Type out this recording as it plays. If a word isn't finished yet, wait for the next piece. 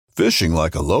Fishing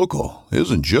like a local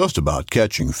isn't just about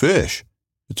catching fish.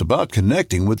 It's about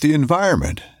connecting with the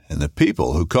environment and the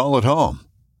people who call it home.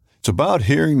 It's about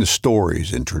hearing the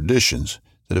stories and traditions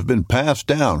that have been passed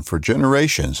down for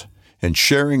generations and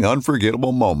sharing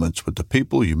unforgettable moments with the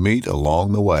people you meet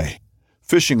along the way.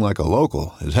 Fishing like a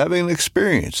local is having an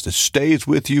experience that stays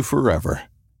with you forever.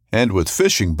 And with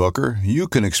Fishing Booker, you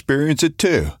can experience it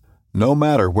too, no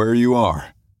matter where you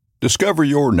are. Discover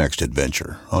your next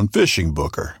adventure on Fishing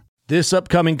Booker. This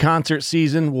upcoming concert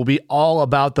season will be all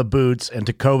about the boots, and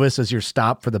Tecovas is your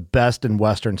stop for the best in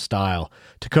Western style.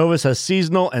 Tecovas has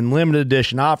seasonal and limited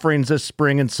edition offerings this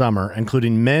spring and summer,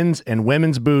 including men's and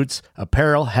women's boots,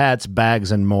 apparel, hats,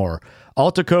 bags, and more.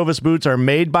 All Tecovas boots are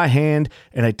made by hand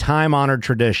in a time-honored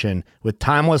tradition with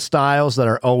timeless styles that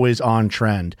are always on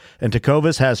trend. And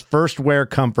Tecovas has first wear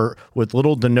comfort with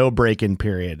little to no break-in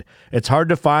period. It's hard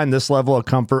to find this level of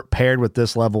comfort paired with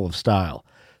this level of style.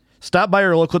 Stop by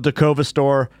your local Tecovas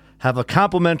store, have a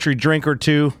complimentary drink or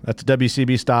two, that's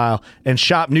WCB style, and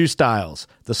shop new styles.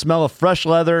 The smell of fresh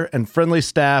leather and friendly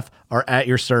staff are at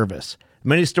your service.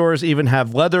 Many stores even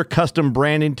have leather custom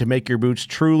branding to make your boots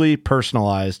truly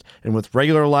personalized. And with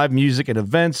regular live music and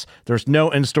events, there's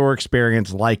no in-store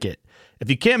experience like it.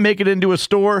 If you can't make it into a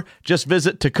store, just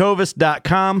visit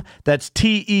tecovas.com. That's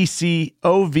TECOVAS.com.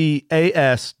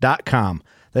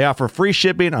 They offer free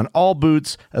shipping on all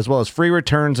boots, as well as free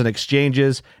returns and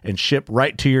exchanges, and ship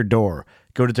right to your door.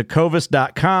 Go to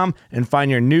tecovas.com and find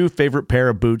your new favorite pair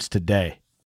of boots today.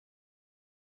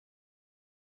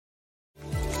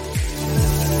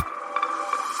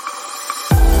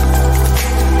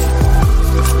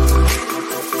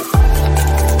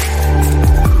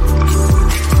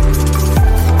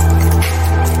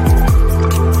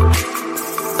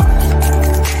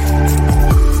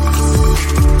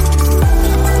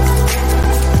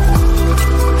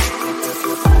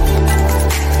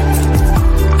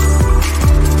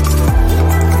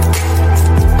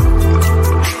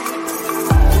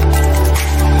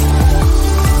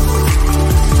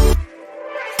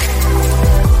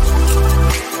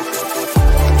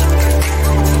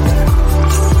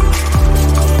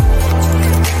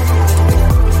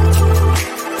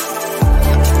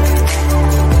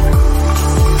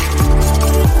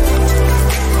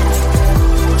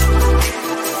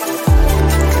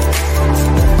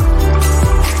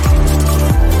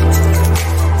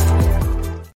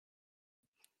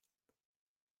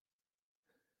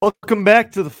 Welcome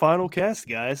back to the final cast,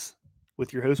 guys,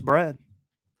 with your host, Brad.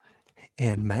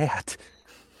 And Matt.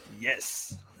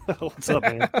 Yes. What's up,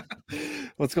 man?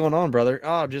 What's going on, brother?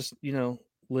 Oh, just,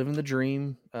 living the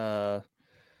dream. All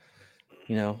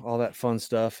that fun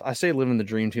stuff. I say living the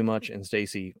dream too much, and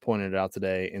Stacy pointed it out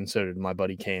today, and so did my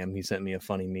buddy Cam. He sent me a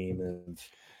funny meme of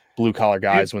blue-collar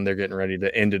guys when they're getting ready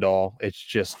to end it all. It's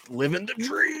just living the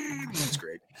dream. It's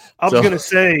great. I was going to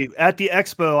say, at the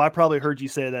expo, I probably heard you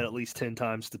say that at least 10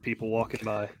 times to people walking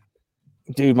by.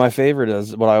 Dude, my favorite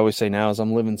is what I always say now is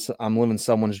I'm living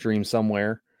someone's dream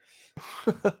somewhere.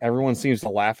 Everyone seems to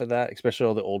laugh at that, especially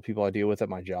all the old people I deal with at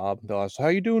my job. They'll ask, "How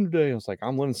you doing today?" I was like,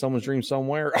 "I'm living someone's dream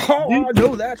somewhere." Oh, dude, I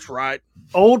know that's right.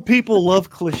 Old people love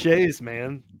cliches,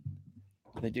 man.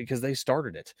 They do, because they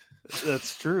started it.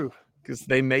 That's true. Because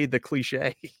they made the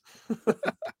cliche.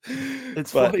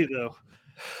 It's funny though.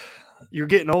 You're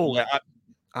getting old. Yeah,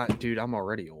 dude, I'm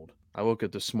already old. I woke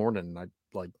up this morning and I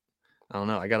don't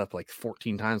know. I got up like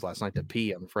 14 times last night to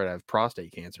pee. I'm afraid I have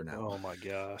prostate cancer now. Oh my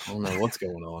gosh. I don't know what's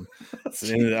going on.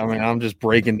 I mean, I'm just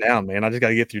breaking down, man. I just got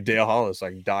to get through Dale Hollow so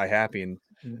I can die happy and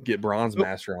get Bronze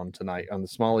Master on tonight on the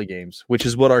Smallie games, which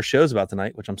is what our show's about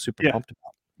tonight, which I'm super pumped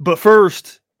about. But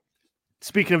first,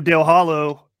 speaking of Dale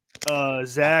Hollow,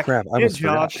 Zach and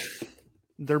Josh,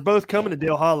 they're both coming to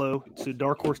Dale Hollow. So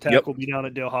Dark Horse Tackle will be down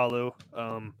at Dale Hollow,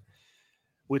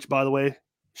 which, by the way,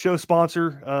 show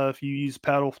sponsor. If you use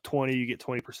Paddle 20, you get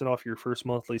 20% off your first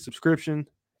monthly subscription.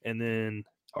 And then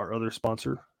our other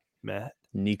sponsor, Matt.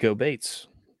 Nico Baits,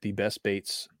 the best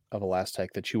baits of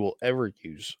Elastec that you will ever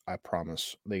use. I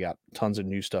promise. They got tons of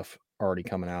new stuff already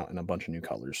coming out and a bunch of new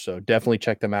colors. So definitely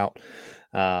check them out.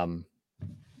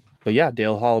 But yeah,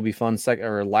 Dale Hall will be fun.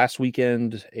 Last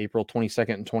weekend, April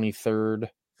 22nd and 23rd,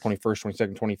 21st,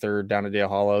 22nd, 23rd, down at Dale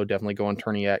Hollow. Definitely go on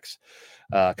Tourney X.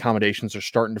 Accommodations are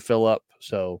starting to fill up.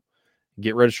 So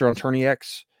get registered on Tourney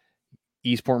X.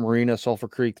 Eastport Marina, Sulphur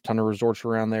Creek, a ton of resorts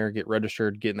around there. Get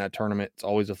registered, get in that tournament. It's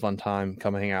always a fun time.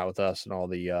 Come hang out with us and all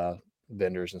the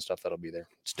vendors and stuff that'll be there.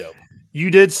 It's dope. You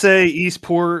did say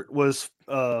Eastport was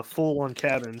full on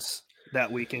cabins that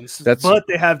weekend, but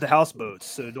they have the houseboats,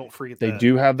 so don't forget that. They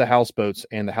do have the houseboats,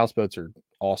 and the houseboats are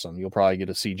awesome. You'll probably get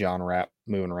to see John Rapp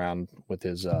moving around with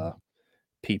his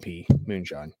PP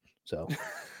moonshine. So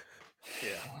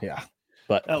Yeah.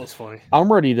 But that was funny.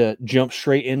 I'm ready to jump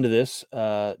straight into this.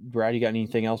 Brad, you got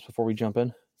anything else before we jump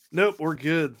in? Nope, we're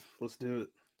good. Let's do it.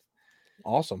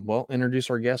 Awesome. Well, introduce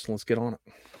our guest and let's get on it.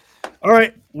 All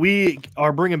right. We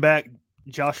are bringing back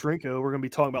Josh Rinko. We're going to be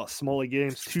talking about Smallie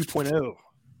Games 2.0.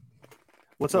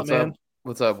 What's up, man?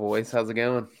 What's up, boys? How's it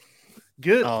going?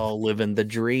 Good. Oh, living the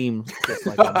dream, just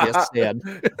like I just said.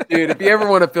 Dude, if you ever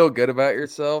want to feel good about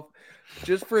yourself,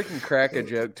 just freaking crack a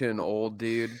joke to an old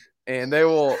dude, and they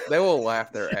will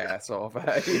laugh their ass off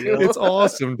at you. It's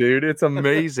awesome, dude. It's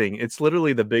amazing. It's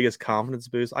literally the biggest confidence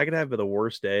boost. I could have the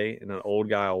worst day, and an old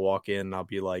guy will walk in, and I'll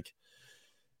be like,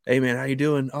 "Hey, man, how you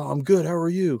doing? Oh, I'm good. How are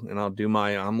you?" And I'll do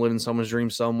I'm living someone's dream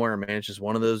somewhere, man. It's just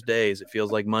one of those days. It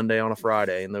feels like Monday on a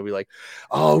Friday, and they'll be like,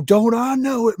 "Oh, don't I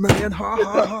know it, man? Ha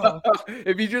ha ha."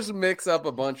 If you just mix up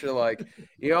a bunch of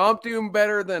I'm doing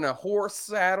better than a horse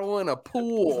saddle in a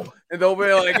pool, and they'll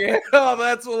be like, "Yeah, oh,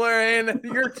 that's hilarious.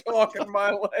 You're talking my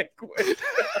language."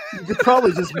 You could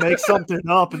probably just make something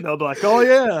up, and they'll be like, "Oh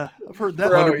yeah, I've heard that."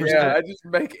 Bro, 100%. yeah, I just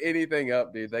make anything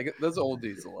up, dude. Those old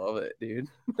dudes love it, dude.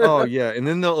 Oh yeah, and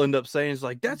then they'll end up saying, "It's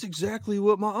like that's exactly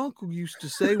what my uncle used to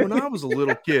say when I was a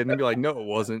little kid," and be like, "No, it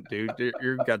wasn't, dude.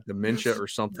 You've got dementia or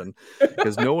something,"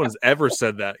 because no one's ever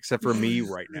said that except for me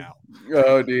right now.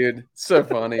 Oh, dude, so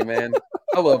funny, man.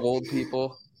 I love old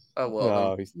people. I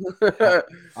love them.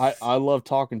 I love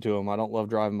talking to them. I don't love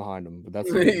driving behind them, but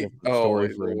that's a different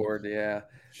story for Lord, yeah.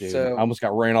 Dude, So I almost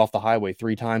got ran off the highway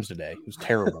 3 times today. It was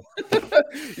terrible.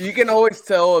 You can always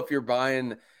tell if you're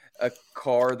buying a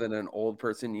car that an old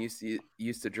person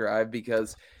used to drive,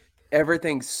 because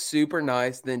everything's super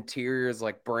nice. The interior is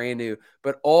like brand new,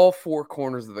 but all 4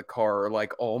 corners of the car are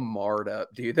like all marred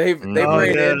up, dude. They've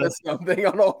ran into something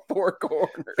on all 4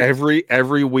 corners.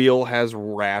 Every wheel has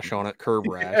rash on it, curb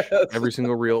rash. Yes. Every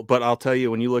single wheel. But I'll tell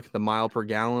you, when you look at the mile per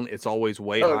gallon, it's always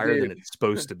way higher than it's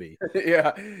supposed to be.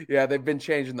 Yeah. They've been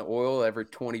changing the oil every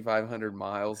 2,500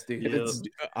 miles, dude. Yeah.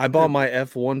 I bought my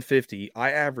F-150.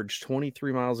 I averaged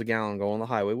 23 miles a gallon going on the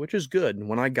highway, which is good. And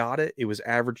when I got it, it was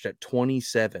averaged at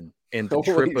 27. And the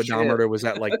trip odometer was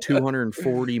at like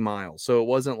 240 miles. So it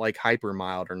wasn't like hyper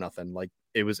mild or nothing. Like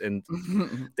it was. And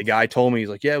the guy told me, he's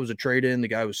like, "Yeah, it was a trade-in. The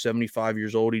guy was 75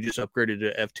 years old. He just upgraded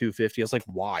to F-250. I was like,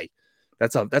 why?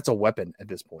 That's a weapon at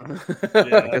this point.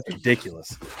 That's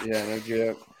ridiculous. Yeah, no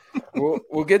joke.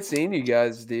 Well, good seeing you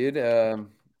guys, dude.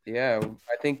 Yeah,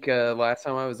 I think last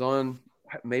time I was on,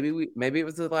 maybe it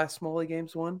was the last Smallie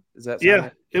Games one. Is that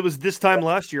right? It was this time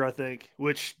last year, I think,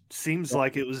 which seems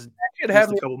like it was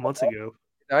just a couple months ago.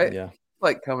 I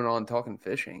like coming on talking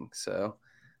fishing, so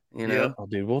Oh,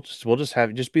 dude, we'll just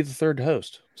have be the third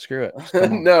host. Screw it.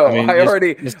 No, I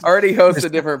already host a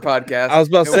different podcast. I was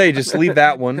about to say, just leave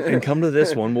that one and come to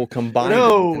this one. We'll combine.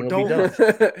 No, don't.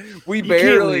 We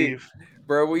barely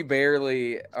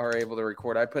are able to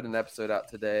record. I put an episode out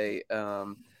today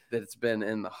that's been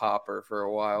in the hopper for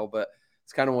a while, but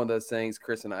it's kind of one of those things.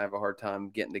 Chris and I have a hard time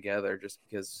getting together just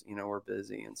because we're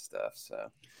busy and stuff. So.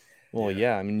 Well,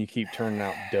 yeah. I mean, you keep turning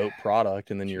out dope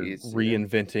product, and then you're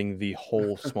reinventing the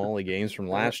whole Smallie Games from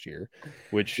last year,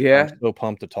 which I'm so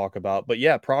pumped to talk about. But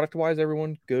yeah, product-wise,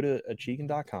 everyone, go to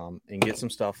achigan.com and get some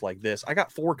stuff like this. I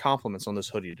got 4 compliments on this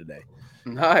hoodie today.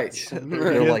 Nice.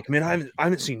 They're like, "Man, I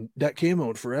haven't seen that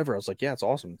camo in forever." I was like, "Yeah, it's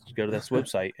awesome. Just go to this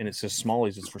website, and it says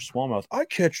Smallies. It's for smallmouth. I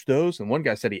catch those." And one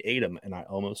guy said he ate them, and I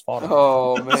almost fought him.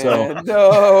 Oh, man. So,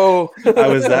 no. I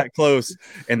was that close.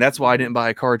 And that's why I didn't buy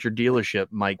a car at your dealership,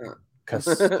 Mike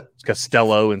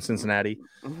Costello in Cincinnati.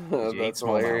 That's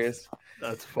hilarious.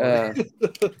 That's funny.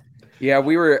 Yeah,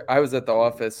 I was at the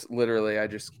office. Literally, I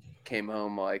just came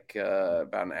home like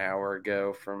about an hour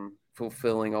ago from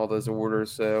fulfilling all those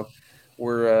orders. So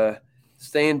we're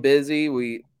staying busy.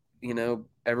 We,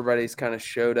 everybody's kind of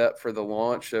showed up for the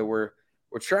launch. So we're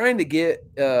trying to get,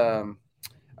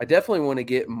 I definitely want to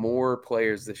get more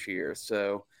players this year.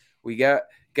 So we got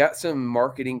some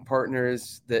marketing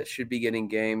partners that should be getting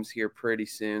games here pretty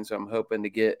soon. So I'm hoping to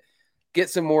get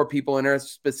some more people in there.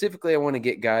 Specifically, I want to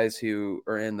get guys who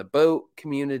are in the boat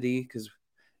community, because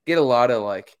get a lot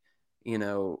of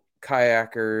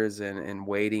kayakers and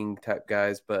wading type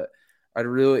guys. But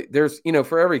there's,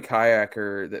 for every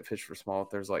kayaker that fish for smallmouth,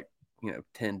 there's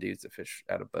 10 dudes that fish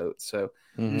out of boats. So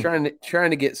trying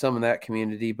to get some of that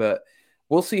community, but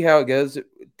we'll see how it goes. It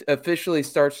officially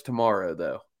starts tomorrow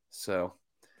though. So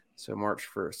March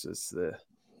 1st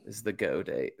is the go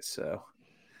date. So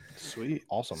sweet.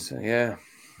 Awesome. So, yeah.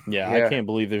 I can't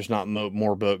believe there's not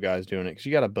more boat guys doing it, because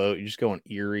you got a boat, you just go in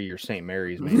Erie or St.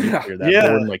 Mary's, man. You clear that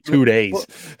board in like 2 days.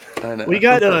 I know. We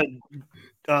got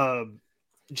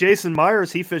Jason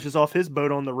Myers. He fishes off his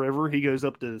boat on the river. He goes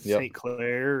up to St.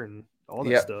 Clair and all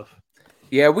that stuff.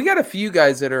 Yeah, we got a few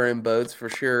guys that are in boats for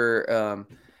sure.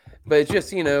 But it's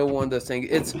just, one of those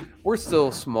things. We're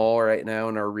still small right now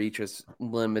and our reach is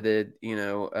limited.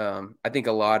 I think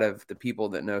a lot of the people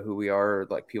that know who we are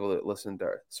like people that listen to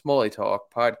our Smallie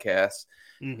Talk podcast.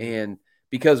 Mm-hmm. And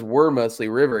because we're mostly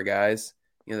river guys,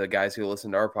 the guys who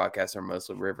listen to our podcast are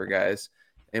mostly river guys.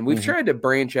 And we've tried to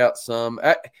branch out some.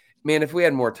 Man, if we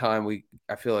had more time,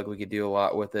 I feel like we could do a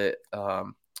lot with it.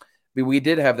 But we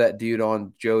did have that dude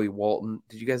on, Joey Walton.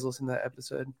 Did you guys listen to that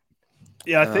episode?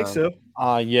 Yeah, I think so.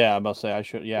 Yeah, I'm about to say I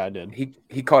should. Yeah, I did.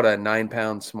 He caught a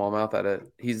 9-pound smallmouth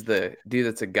he's the dude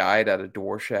that's a guide at a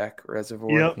Dwarshak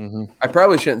Reservoir. Yep. Mm-hmm. I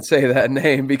probably shouldn't say that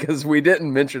name because we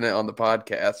didn't mention it on the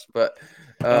podcast, but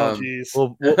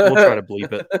we'll try to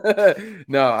bleep it.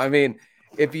 No, I mean,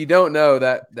 if you don't know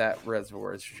that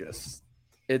reservoir is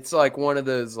it's like one of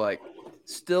those like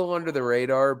still under the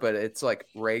radar, but it's like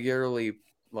regularly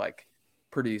like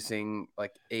producing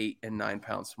like 8 and 9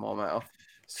 pound smallmouth.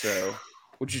 So,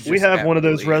 which is we have one of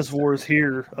those reservoirs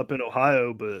here up in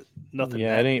Ohio, but nothing.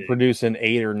 Yeah, it ain't producing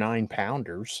 8 or 9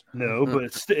 pounders. No, but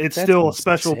it's still a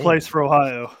special place for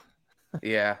Ohio.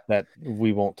 Yeah, that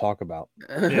we won't talk about.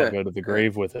 Yeah, go to the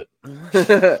grave with it.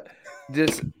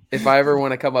 Just if I ever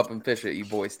want to come up and fish it, you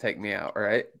boys take me out, all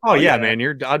right? Oh yeah, man,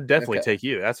 I'd definitely take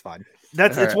you. That's fine.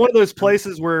 It's one of those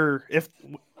places where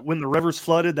when the river's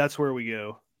flooded, that's where we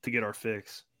go to get our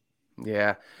fix.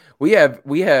 Yeah, we have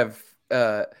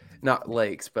not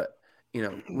lakes, but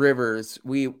rivers.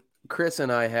 Chris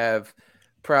and I have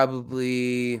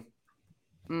probably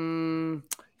 2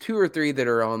 or 3 that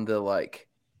are on the like.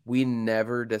 We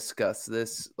never discuss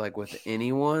this like with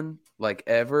anyone like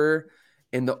ever.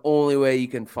 And the only way you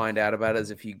can find out about it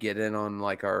is if you get in on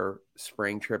like our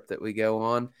spring trip that we go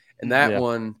on. And that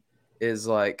one is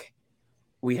like,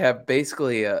 we have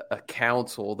basically a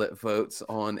council that votes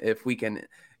on if we can,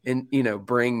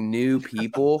 bring new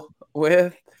people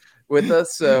with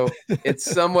us. So it's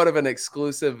somewhat of an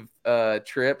exclusive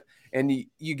trip. And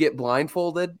you get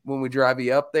blindfolded when we drive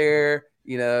you up there.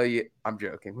 I'm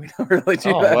joking. We don't really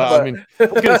do that. Well, I mean,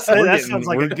 that sounds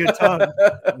like a good time.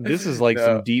 This is like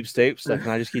some deep state stuff.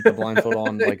 Can I just keep the blindfold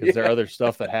on? Like, is there other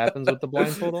stuff that happens with the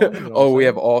blindfold on? We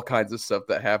have all kinds of stuff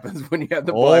that happens when you have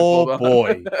the blindfold on. Oh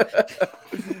boy.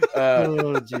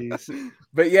 Oh jeez.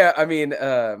 But yeah, I mean,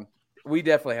 we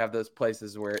definitely have those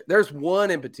places where there's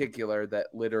one in particular that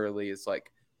literally is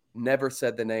like never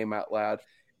said the name out loud.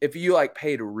 If you like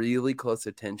paid really close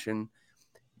attention,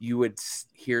 you would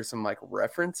hear some like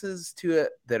references to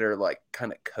it that are like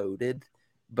kind of coded,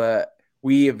 but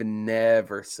we have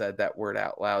never said that word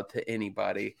out loud to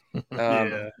anybody.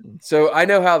 So I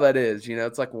know how that is.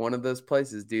 It's like one of those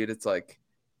places, dude. It's like,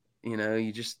 you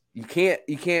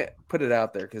can't put it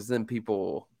out there because then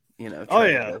people,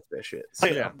 try to fish it. So,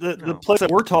 the place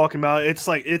that we're talking about, it's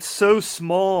like it's so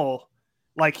small.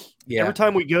 Like every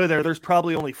time we go there, there's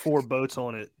probably only 4 boats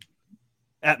on it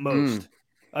at most.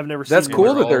 I've never seen. That's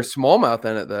cool that there's smallmouth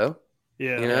in it, though.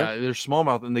 Yeah, there's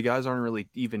smallmouth, and the guys aren't really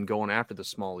even going after the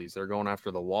smallies. They're going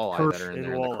after the walleye that are in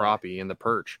there, and the crappie and the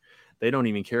perch. They don't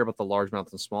even care about the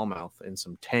largemouth and smallmouth, and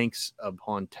some tanks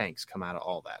upon tanks come out of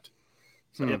all that.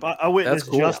 So, I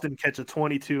witnessed Justin catch a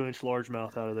 22-inch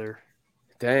largemouth out of there.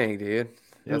 Dang, dude,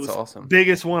 that's awesome.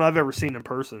 Biggest one I've ever seen in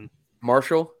person.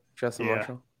 Justin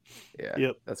Marshall. Yeah,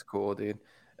 yep, that's cool, dude.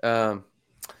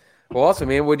 Well, awesome,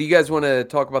 man. What do you guys want to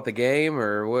talk about the game,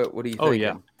 or what do you think? Oh,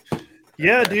 yeah.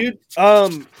 Yeah, dude.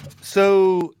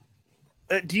 So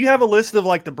do you have a list of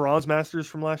like the bronze masters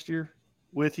from last year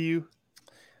with you?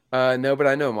 No, but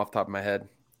I know them off the top of my head.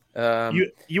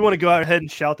 You want to go ahead and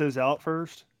shout those out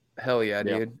first? Hell yeah,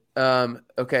 dude.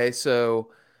 Okay,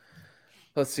 so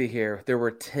let's see here. There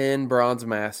were 10 bronze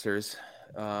masters.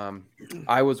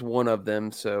 I was one of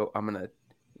them, so I'm going to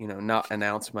not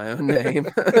announce my own name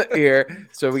here.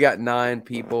 So we got 9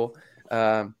 people.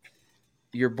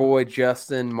 Your boy,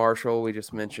 Justin Marshall, we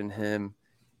just mentioned him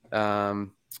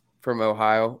from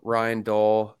Ohio. Ryan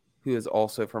Dahl, who is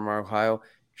also from Ohio.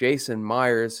 Jason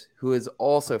Myers, who is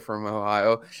also from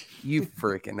Ohio. You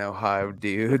freaking Ohio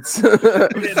dudes.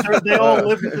 They all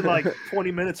live within like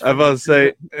 20 minutes. I was about to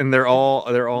say, and they're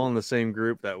all in the same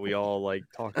group that we all like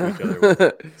talk to each other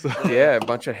with. So. Yeah, a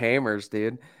bunch of hammers,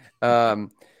 dude.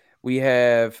 We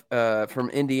have from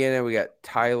Indiana, we got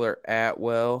Tyler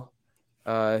Atwell,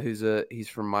 he's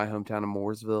from my hometown of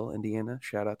Mooresville, Indiana.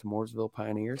 Shout out to Mooresville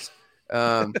Pioneers.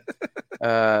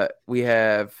 We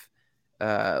have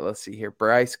let's see here,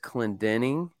 Bryce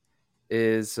Clendenning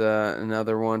is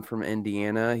another one from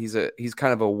Indiana. He's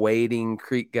kind of a wading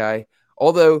creek guy.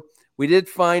 Although we did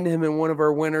find him in one of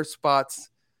our winter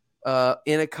spots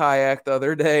in a kayak the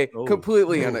other day,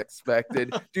 completely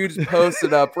unexpected. Dude just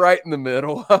posted up right in the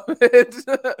middle of it.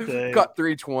 Caught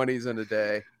 320s in a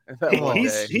day.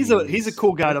 He's a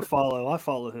cool guy to follow. I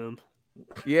follow him.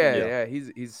 Yeah,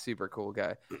 he's a super cool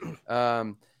guy.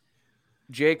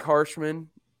 Jake Harshman,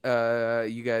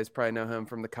 you guys probably know him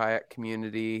from the kayak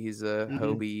community. He's a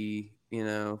Hobie,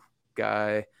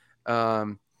 guy.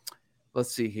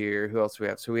 Let's see here. Who else we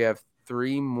have? So we have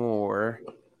 3 more.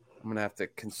 I'm gonna have to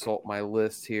consult my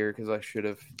list here because I should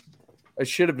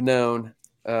have known.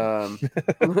 I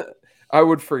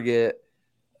would forget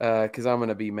because I'm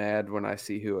gonna be mad when I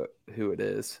see who it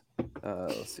is.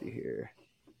 Let's see here.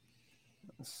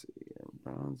 Let's see,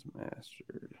 bronze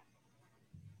mastered.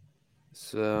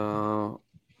 So,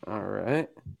 all right.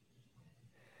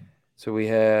 So we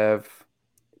have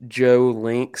Joe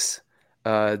Lynx.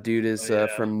 Dude is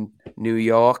from New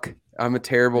York. I'm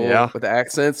terrible with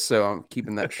accents, so I'm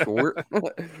keeping that short.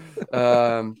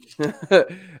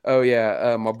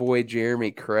 My boy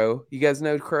Jeremy Crow. You guys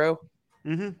know Crow?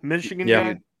 Michigan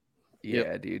guy.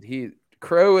 Yeah, dude.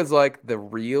 Crow is like the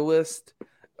realest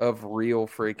of real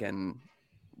freaking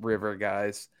river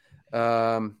guys.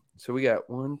 So we got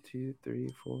 1, 2,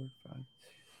 3, 4, 5,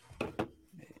 8, 9,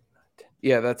 10.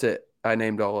 Yeah, that's it. I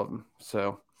named all of them.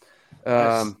 So,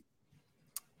 nice.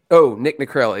 Nick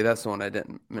Nicrelli. That's the one I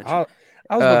didn't mention. I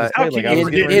was about to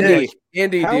say,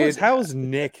 Indy, dude. How is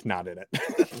Nick not in it?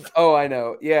 Oh, I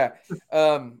know. Yeah.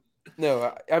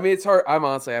 No, I mean, it's hard. I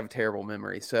have a terrible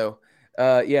memory. So,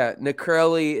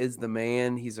 Nicrelli is the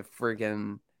man. He's a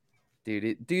friggin'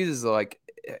 dude. Dude is like,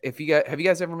 have you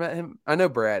guys ever met him? I know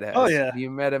Brad has. Oh yeah. Have you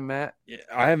met him, Matt? Yeah,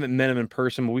 I haven't met him in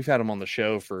person, but we've had him on the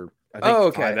show for I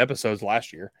think 5 episodes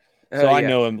last year. So I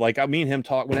know him. Like me and him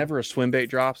talk whenever a swim bait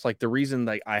drops. Like the reason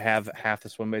like I have half the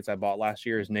swim baits I bought last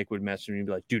year is Nick would message me and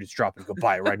be like, "Dude, it's dropping. Go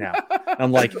buy it right now." And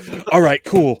I'm like, "All right,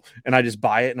 cool." And I just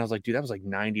buy it, and I was like, "Dude, that was like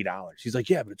 $90." He's like,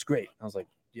 "Yeah, but it's great." I was like,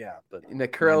 "Yeah, but."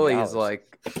 Nicrelli is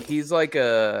like he's like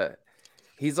a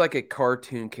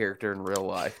cartoon character in real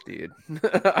life, dude.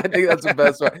 I think that's the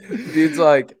best way. Dude's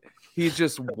like he's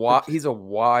a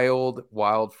wild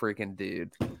freaking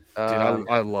dude. Dude,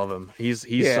 I love him. He's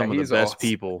some of the best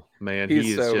people, man.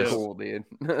 He's so cool, dude.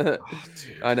 Dude.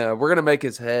 I know. We're gonna make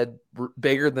his head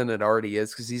bigger than it already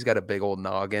is because he's got a big old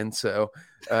noggin. So,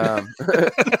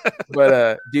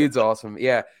 but dude's awesome.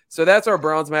 Yeah. So that's our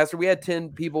bronze master. We had 10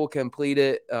 people complete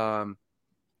it. And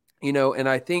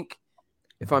I think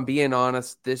if I'm being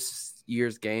honest, this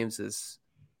year's games is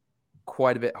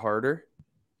quite a bit harder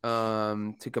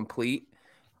to complete.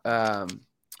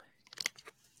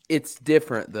 It's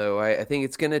different though. I think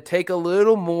it's going to take a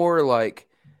little more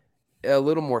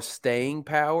staying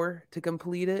power to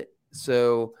complete it.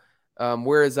 So,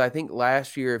 whereas I think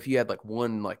last year, if you had like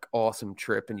one like awesome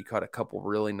trip and you caught a couple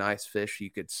really nice fish, you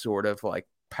could sort of like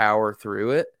power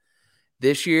through it.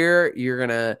 This year,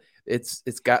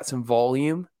 it's got some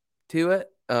volume to it.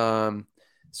 So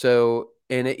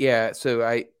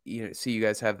I see you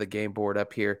guys have the game board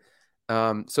up here.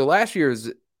 So last year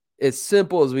is as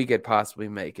simple as we could possibly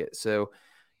make it. So,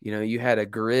 you had a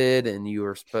grid and you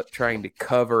were trying to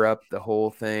cover up the whole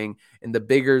thing. And the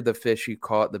bigger the fish you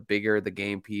caught, the bigger the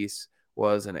game piece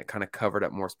was, and it kind of covered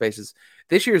up more spaces.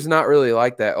 This year's not really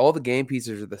like that. All the game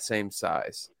pieces are the same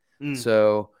size.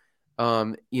 So,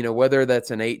 whether that's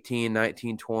an 18,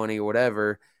 19, 20,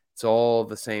 whatever, it's all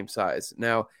the same size.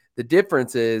 Now, the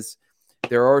difference is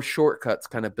there are shortcuts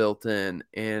kind of built in.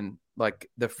 And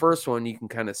like the first one you can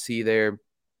kind of see there.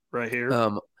 Right here.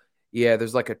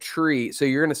 There's like a tree. So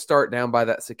you're going to start down by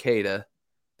that cicada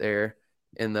there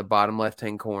in the bottom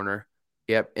left-hand corner.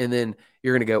 Yep. And then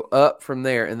you're going to go up from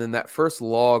there. And then that first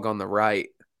log on the right.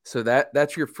 So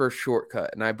that's your first shortcut.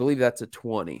 And I believe that's a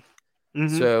 20.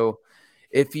 So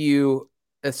if you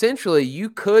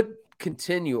could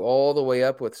continue all the way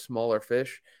up with smaller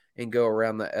fish and go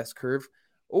around the S curve.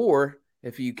 Or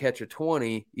if you catch a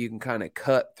 20, you can kind of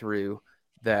cut through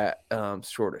that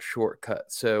sort of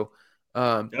shortcut. So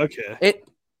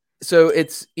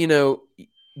it's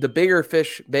the bigger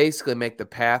fish basically make the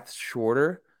path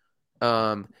shorter,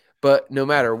 but no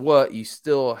matter what, you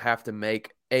still have to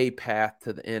make a path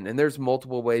to the end. And there's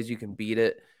multiple ways you can beat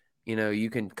it. You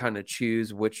can kind of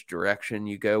choose which direction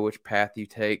you go, which path you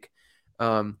take.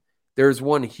 There's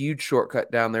one huge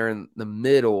shortcut down there in the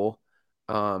middle,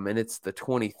 and it's the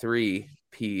 23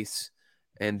 piece.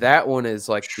 And that one is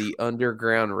like the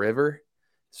underground river.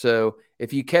 So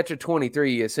if you catch a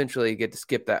 23, you essentially get to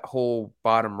skip that whole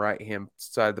bottom right-hand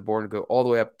side of the board and go all the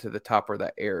way up to the top where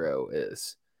that arrow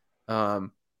is.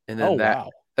 And then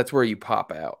that's where you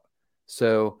pop out.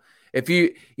 So if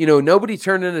nobody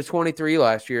turned into 23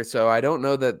 last year, so I don't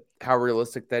know that how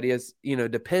realistic that is.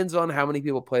 Depends on how many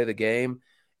people play the game.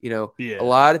 Yeah. A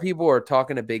lot of people are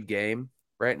talking a big game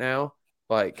right now.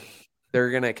 Like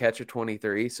they're going to catch a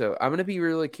 23. So I'm going to be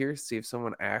really curious to see if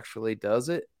someone actually does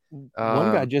it. One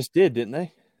guy just did, didn't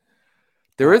they?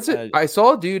 I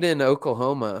saw a dude in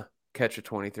Oklahoma catch a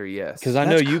 23. Yes. Because I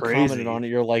know you commented on it.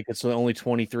 You're like, it's the only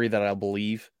 23 that I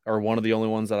believe, or one of the only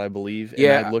ones that I believe.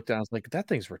 And I looked and I was like, that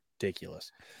thing's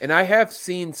ridiculous. And I have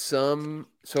seen some.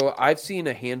 So I've seen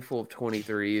a handful of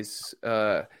 23s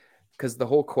because the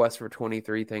whole Quest for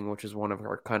 23 thing, which is one of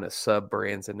our kind of sub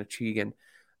brands in Achigan,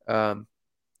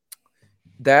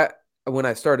 that when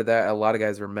I started that, a lot of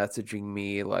guys were messaging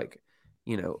me like,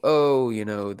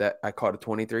 that I caught a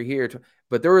 23 here.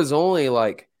 But there was only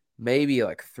like maybe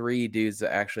like 3 dudes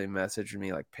that actually messaged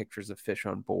me like pictures of fish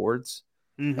on boards.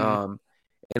 Mm-hmm. And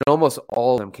almost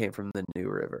all of them came from the New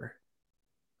River.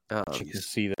 You can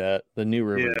see that the New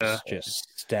River is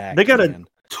just stacked. They got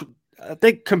I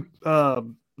think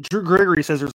Drew Gregory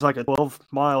says there's like a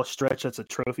 12-mile stretch that's a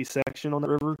trophy section on the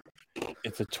river.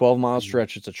 It's a 12-mile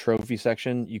stretch. It's a trophy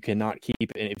section. You cannot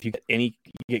keep, and if you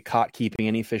get caught keeping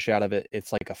any fish out of it,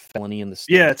 it's like a felony in the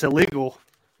state. Yeah, it's illegal.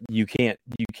 You can't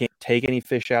take any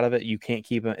fish out of it. You can't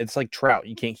keep them. It's like trout.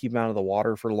 You can't keep them out of the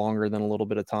water for longer than a little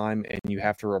bit of time, and you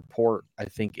have to report. I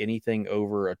think anything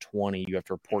over a 20, you have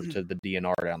to report to the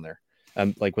DNR down there,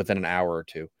 like within an hour or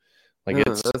two. Like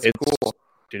it's cool,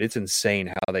 dude. It's insane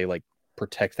how they like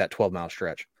protect that 12-mile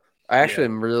stretch. I actually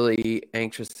am really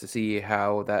anxious to see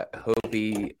how that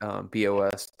Hobie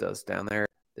BOS does down there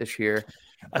this year.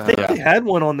 I think they had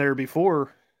one on there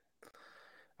before.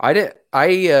 I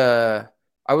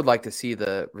would like to see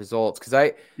the results because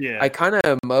I kind of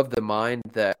am of the mind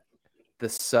that the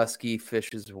Susky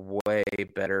fishes way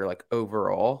better, like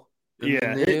overall.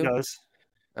 Yeah, it does.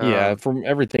 From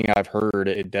everything I've heard,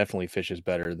 it definitely fishes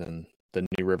better than the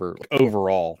New River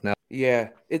overall. Now,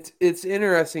 it's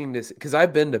interesting to see because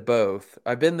I've been to both.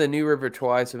 I've been the New River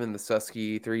twice. I've been the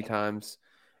Susky 3 times,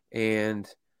 and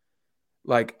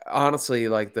like honestly,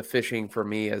 like the fishing for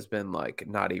me has been like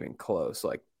not even close.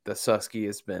 Like the Susky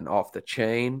has been off the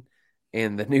chain,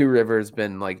 and the New River has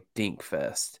been like dink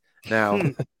fest. Now,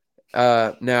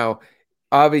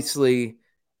 obviously,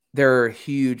 there are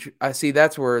huge. I see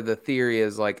that's where the theory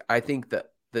is. Like I think that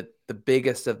the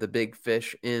biggest of the big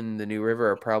fish in the New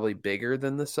River are probably bigger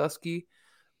than the Susky,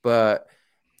 but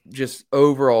just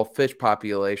overall fish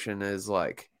population is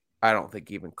like, I don't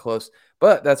think even close.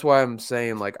 But that's why I'm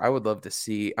saying like, I would love to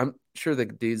see, I'm sure the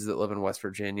dudes that live in West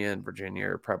Virginia and Virginia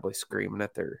are probably screaming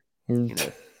at their,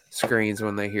 screens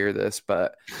when they hear this.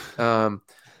 But, I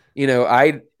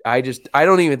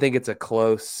don't even think it's a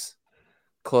close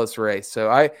race.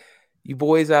 So you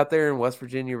boys out there in West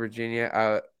Virginia,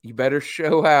 you better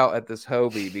show out at this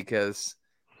Hobie because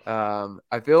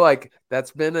I feel like that's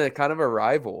been a kind of a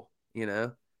rival,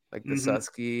 like the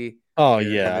Susky. Oh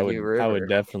yeah, I would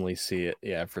definitely see it.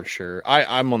 Yeah, for sure.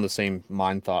 I'm on the same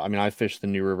mind thought. I mean, I fished the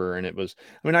New River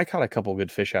and I caught a couple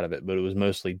good fish out of it, but it was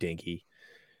mostly dinky.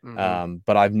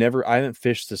 But I haven't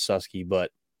fished the Susky, but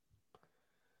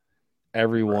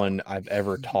everyone I've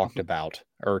ever talked about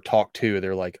or talked to,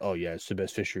 they're like, oh yeah, it's the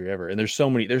best fishery ever. And there's so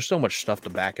much stuff to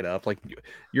back it up. Like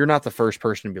you're not the first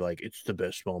person to be like, it's the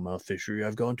best smallmouth fishery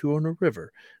I've gone to on a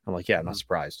river. I'm like, yeah, I'm not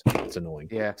surprised. It's annoying.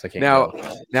 Yeah. Now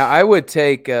I would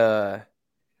take, I'm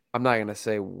not going to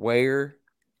say where,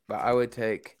 but I would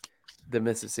take the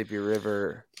Mississippi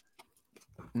River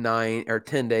 9 or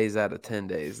 10 days out of 10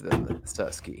 days than the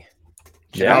Susky.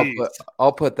 Yeah.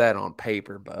 I'll put that on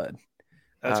paper, bud.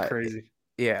 That's crazy.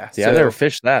 Yeah. See, I never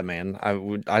fished that, man.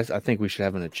 I think we should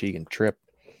have an Achigan trip,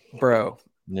 bro.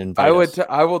 I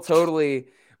will totally.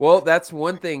 Well, that's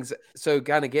one thing. So,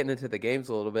 kind of getting into the games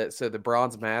a little bit. So, the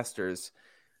Bronze Masters.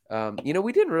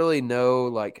 We didn't really know.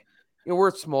 Like, we're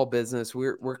a small business.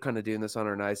 We're kind of doing this on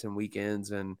our nights and weekends,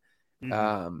 and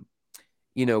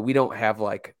we don't have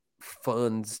like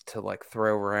funds to like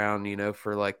throw around,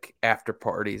 for like after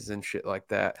parties and shit like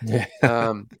that.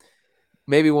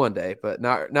 Maybe one day, but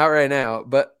not right now.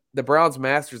 But the Bronze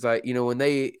Masters, when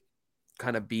they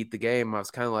kind of beat the game, I was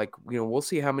kind of like, we'll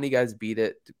see how many guys beat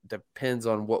it. Depends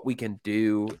on what we can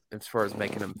do as far as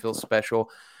making them feel special.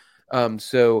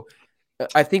 So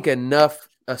I think a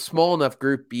small enough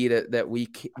group beat it that we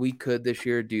could this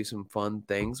year do some fun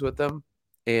things with them.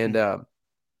 And I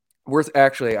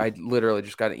literally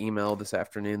just got an email this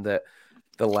afternoon that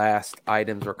the last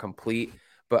items are complete.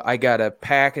 But I got a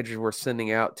package we're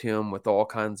sending out to them with all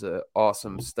kinds of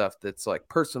awesome stuff that's like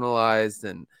personalized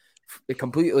and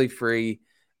completely free.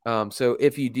 So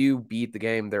if you do beat the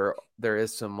game, there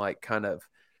is some like kind of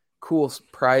cool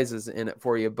prizes in it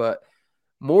for you. But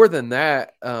more than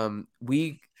that,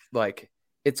 we like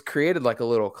it's created like a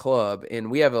little club,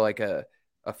 and we have like a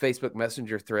Facebook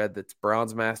Messenger thread that's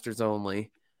Bronze Masters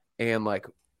only, and like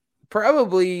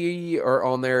probably are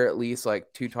on there at least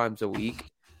like 2 times a week,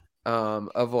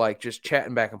 of like just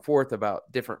chatting back and forth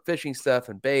about different fishing stuff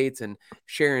and baits and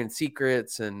sharing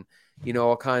secrets and, you know,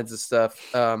 all kinds of stuff.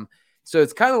 So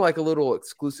it's kind of like a little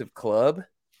exclusive club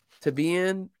to be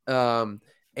in.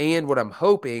 And what I'm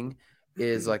hoping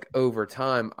is like over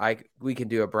time, we can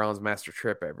do a Bronze Master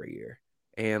trip every year.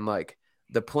 And like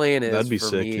the plan is that'd be for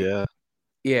sick. me,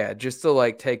 yeah, just to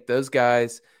like take those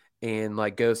guys and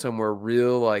like go somewhere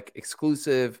real, like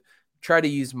exclusive, try to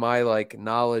use my like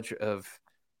knowledge of,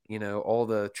 you know, all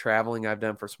the traveling I've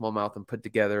done for smallmouth and put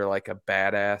together like a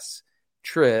badass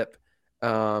trip.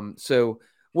 So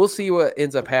we'll see what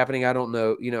ends up happening. I don't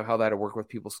know, you know, how that'll work with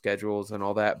people's schedules and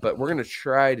all that, but we're going to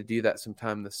try to do that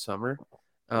sometime this summer.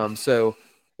 So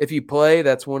if you play,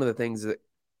 that's one of the things that,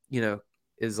 you know,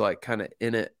 is like kind of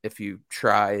in it. If you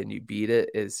try and you beat it,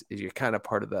 is you're kind of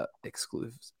part of that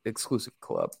exclusive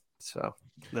club. So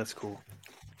that's cool.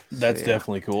 That's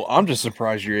definitely cool. I'm just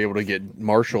surprised you're able to get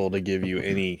Marshall to give you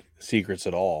any secrets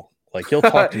at all. Like he'll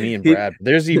talk to me and Brad.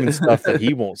 There's even stuff that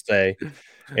he won't say.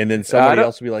 And then somebody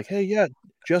else will be like, "Hey, yeah,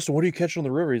 Justin, what are you catching on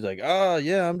the river?" He's like,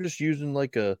 yeah, I'm just using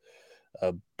like a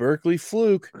Berkeley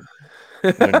fluke."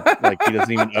 When like he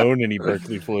doesn't even own any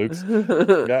Berkeley flukes.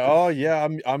 Yeah,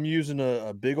 I'm using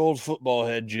a big old football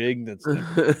head jig that's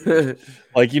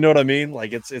like, you know what I mean?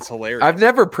 Like it's hilarious. I've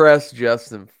never pressed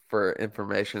Justin for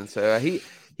information, so he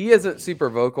isn't super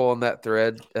vocal on that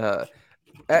thread.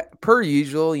 Per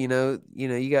usual, you know,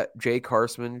 you got Jay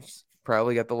Carsman,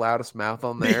 probably got the loudest mouth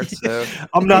on there, so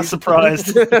I'm not surprised.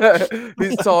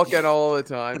 He's talking all the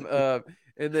time.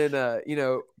 And then, you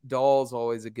know, Dahl's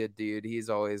always a good dude. He's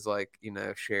always like, you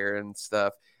know, sharing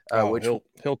stuff. Which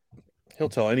he'll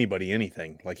tell anybody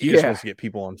anything. Like he just wants to get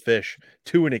people on fish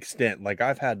to an extent. Like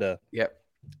I've had to. Yep.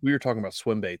 We were talking about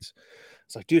swim baits.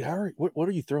 It's like, dude, what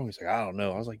are you throwing? He's like, I don't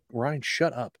know. I was like, Ryan,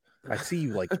 shut up. I see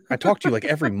you like I talk to you like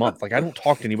every month. Like I don't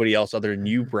talk to anybody else other than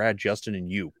you, Brad, Justin,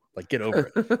 and you. Like get over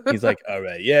it. He's like, all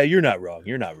right, yeah, you're not wrong.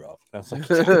 You're not wrong. I was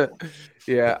like,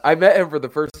 yeah, I met him for the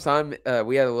first time.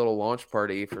 We had a little launch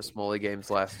party for Smallie games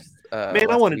last.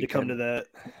 Man, I wanted to come to that.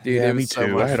 Dude, yeah, it was me so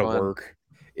too. much I had fun. to work.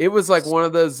 It was like one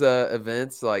of those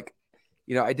events. Like,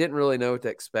 you know, I didn't really know what to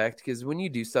expect because when you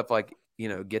do stuff like, you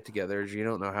know, get-togethers, you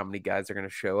don't know how many guys are going to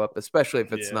show up, especially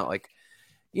if it's not like,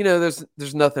 you know,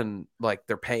 there's nothing like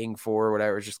they're paying for or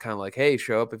whatever. It's just kind of like, hey,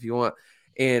 show up if you want.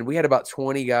 And we had about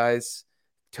 20 guys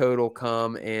total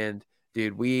come, and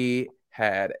dude, we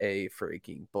had a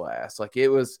freaking blast. Like it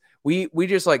was, we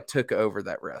just like took over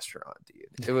that restaurant,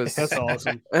 dude. It was that's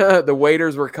awesome. The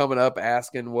waiters were coming up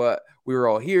asking what we were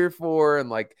all here for, and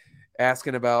like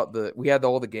asking about we had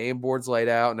all the game boards laid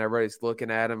out, and everybody's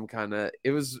looking at them. Kind of,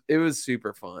 it was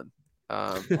super fun.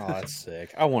 Oh, that's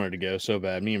sick. I wanted to go so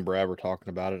bad. Me and Brad were talking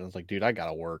about it, and I was like, dude, I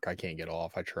gotta work. I can't get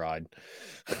off. I tried.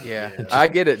 Yeah. I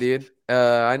get it, dude.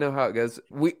 I know how it goes.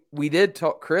 We did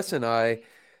talk. Chris and I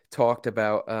talked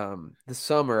about the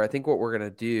summer. I think what we're gonna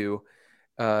do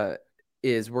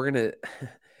is we're gonna.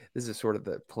 This is sort of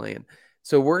the plan.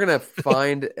 So we're gonna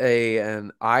find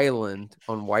an island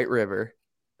on White River,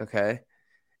 okay,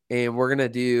 and we're gonna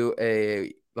do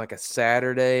a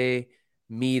Saturday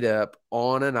meetup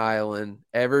on an island.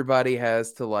 Everybody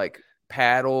has to like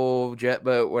paddle, jet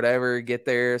boat, whatever, get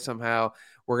there somehow.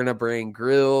 We're gonna bring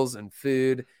grills and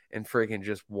food and freaking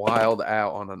just wild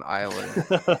out on an island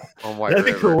on White That'd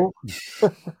River. Be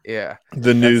cool. Yeah.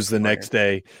 The news the next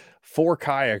day: 4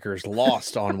 kayakers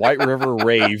lost on White River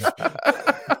Rave.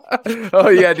 Oh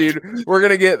yeah, dude. We're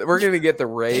gonna get the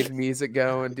rave music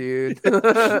going, dude.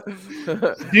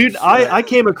 Dude, I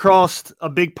came across a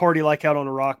big party like out on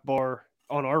a rock bar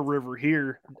on our river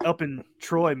here up in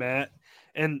Troy, Matt.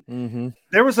 And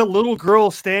there was a little girl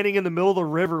standing in the middle of the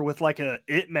river with like a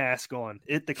It mask on,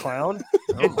 It the Clown.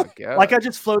 Oh my God. Like I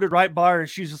just floated right by her and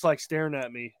she's just like staring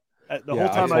at me. The whole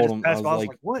time I just passed by, I was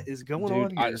like, what is going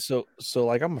on here? So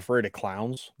like I'm afraid of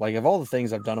clowns. Like of all the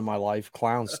things I've done in my life,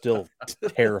 clowns still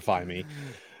terrify me.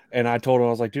 And I told her, I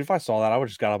was like, dude, if I saw that, I would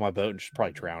just got on my boat and just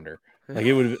probably drowned her. Like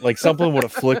it would like something would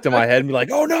have flicked in my head and be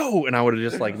like, oh no. And I would have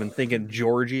just like been thinking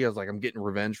Georgie. I was like, I'm getting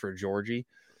revenge for Georgie.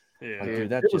 Yeah, like, dude,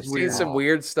 that just weird. Some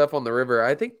weird stuff on the river.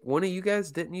 I think one of you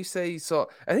guys, didn't you say you saw?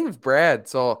 I think it was Brad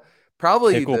saw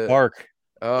probably Pickle Park.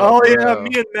 Oh yeah, me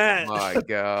and Matt. My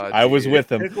God, I was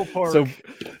with him. Pickle Park. So,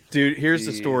 dude, here's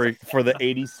the story for the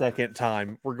 82nd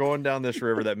time. We're going down this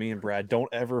river that me and Brad don't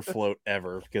ever float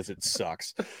ever because it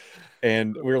sucks.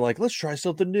 And we were like, let's try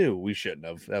something new. We shouldn't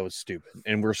have. That was stupid.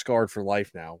 And we're scarred for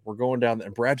life now. We're going down,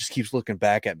 and Brad just keeps looking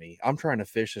back at me. I'm trying to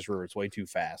fish this river. It's way too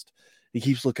fast. He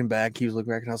keeps looking back. And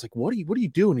I was like, what are you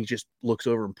doing? He just looks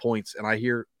over and points. And I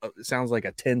hear, it sounds like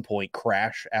a 10-point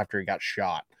crash after he got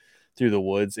shot through the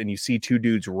woods. And you see two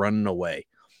dudes running away.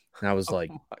 And I was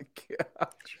like, oh my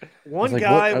gosh. One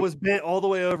guy was bent all the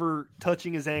way over,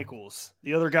 touching his ankles.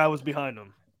 The other guy was behind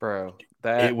him. Bro,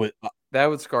 that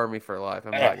would scar me for life.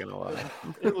 I'm not gonna lie.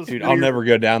 Dude, weird. I'll never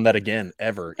go down that again,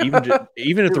 ever. Even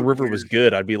if the river was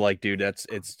good, I'd be like, dude,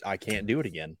 I can't do it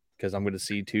again because I'm going to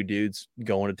see two dudes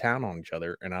going to town on each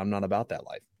other, and I'm not about that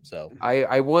life. So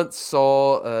I once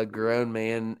saw a grown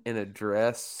man in a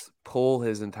dress pull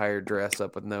his entire dress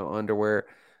up with no underwear,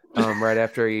 right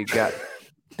after he got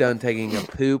done taking a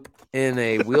poop in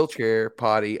a wheelchair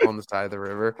potty on the side of the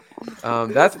river.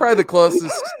 That's probably the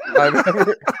closest I've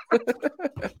ever.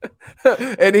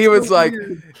 And he was like,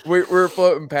 we're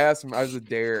floating past him. I was with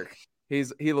Derek. He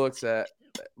looks at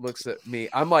me.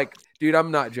 I'm like, dude,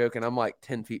 I'm not joking. I'm like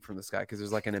 10 feet from this guy because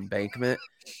there's like an embankment,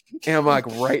 and I'm like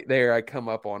right there. I come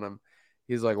up on him.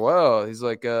 He's like, whoa. He's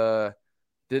like,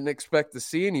 didn't expect to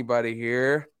see anybody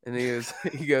here. And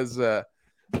he goes,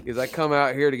 because I come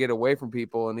out here to get away from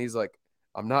people, and he's like,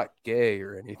 I'm not gay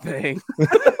or anything.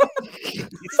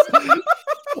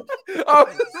 I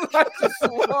just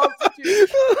lost you.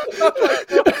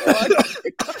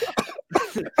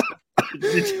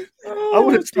 I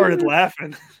would have started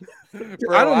laughing.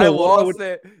 Bro, I don't know. I lost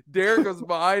it. Derek was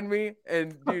behind me,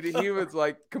 and dude, he was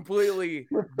like completely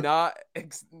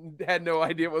had no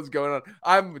idea what was going on.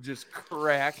 I'm just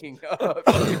cracking up.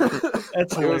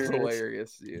 That's hilarious. It was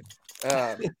hilarious, dude.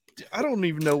 I don't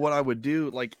even know what I would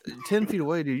do. Like 10 feet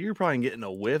away, dude, you're probably getting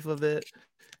a whiff of it,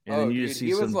 and then you just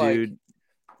see some dude.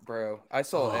 Bro, I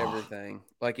saw everything.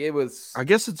 Like it was. I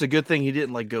guess it's a good thing he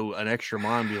didn't like go an extra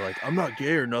mile and be like, I'm not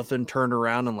gay or nothing. Turned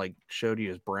around and like showed you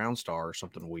his brown star or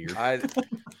something weird.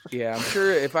 Yeah, I'm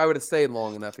sure if I would have stayed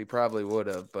long enough, he probably would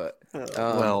have. But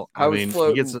well, I mean,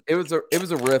 it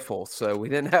was a riffle, so we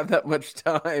didn't have that much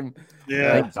time.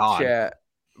 Yeah, to chat.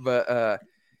 But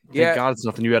thank God it's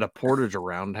nothing you had a portage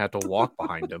around and had to walk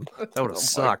behind him. That would have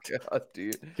sucked. God,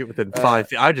 dude. Get within 5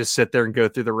 feet. I just sit there and go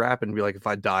through the rapid and be like, if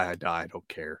I die, I die. I don't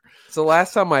care. It's the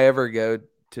last time I ever go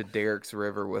to Derek's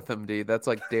river with him, dude. That's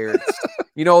like Derek's.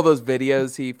 You know all those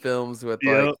videos he films with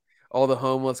like all the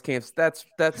homeless camps. That's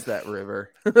that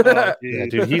river. Yeah,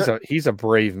 dude, he's a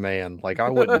brave man. Like I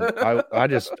wouldn't. I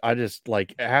just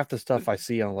like half the stuff I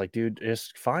see. I'm like, dude,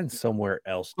 just find somewhere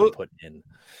else to put in.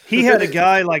 He had a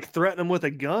guy like threaten him with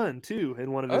a gun too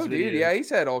in one of his videos. Dude, yeah, he's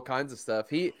had all kinds of stuff.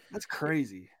 That's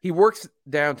crazy. He works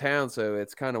downtown, so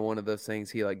it's kind of one of those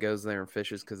things. He like goes there and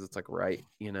fishes because it's like right,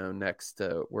 next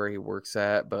to where he works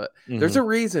at. But there's a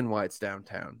reason why it's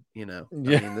downtown. Yeah. I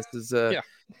mean, this is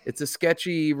it's a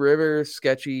sketchy river,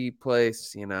 sketchy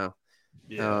place. Yeah.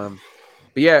 But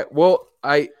yeah, well,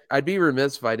 I'd be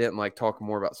remiss if I didn't like talk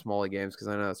more about Smallie games because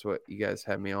I know that's what you guys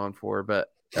had me on for. But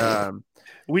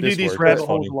we do these rabbit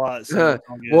holes a lot. So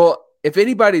well, if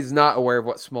anybody's not aware of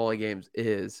what Smallie games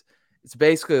is, it's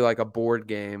basically like a board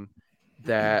game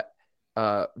that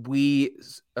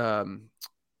it's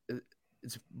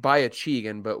by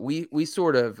Achigan, but we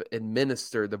sort of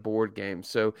administer the board game.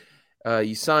 So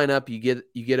you sign up, you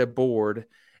get a board,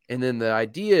 and then the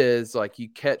idea is like you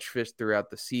catch fish throughout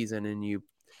the season, and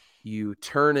you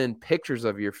turn in pictures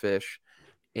of your fish,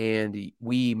 and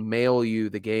we mail you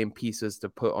the game pieces to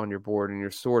put on your board, and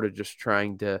you're sort of just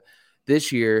trying to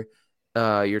this year.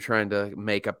 You're trying to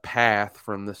make a path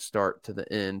from the start to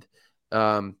the end.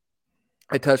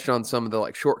 I touched on some of the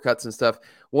like shortcuts and stuff.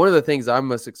 One of the things I'm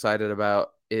most excited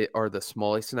about are the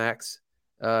Smallie snacks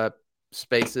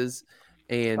spaces.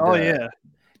 And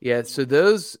so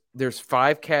there's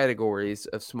 5 categories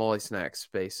of Smallie snack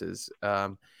spaces.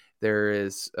 There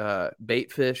is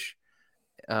bait fish,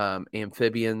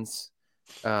 amphibians.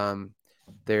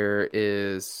 There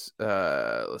is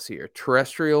let's see here,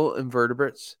 terrestrial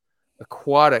invertebrates,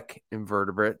 aquatic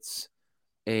invertebrates,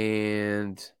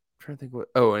 and I'm trying to think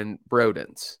and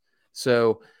rodents.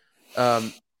 So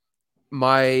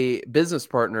my business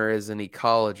partner is an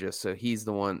ecologist, so he's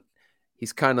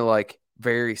kind of like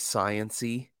very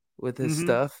sciencey with his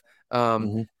stuff.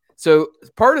 So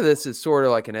part of this is sort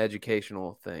of like an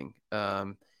educational thing.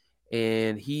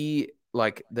 And he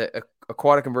like the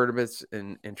aquatic invertebrates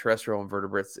and terrestrial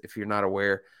invertebrates, if you're not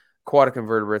aware, aquatic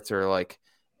invertebrates are like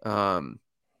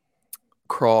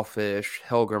crawfish,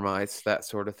 hellgrammites, that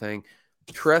sort of thing.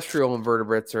 Terrestrial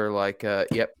invertebrates are like,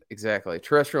 yep, exactly.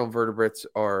 Terrestrial invertebrates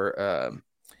are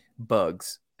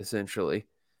bugs, essentially.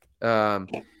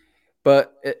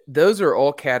 But those are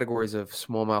all categories of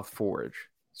smallmouth forage.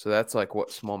 So that's like what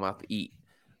smallmouth eat,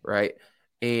 right?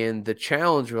 And the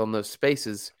challenge on those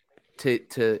spaces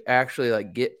to actually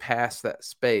like get past that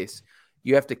space,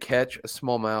 you have to catch a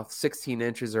smallmouth 16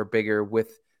 inches or bigger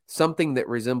with something that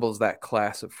resembles that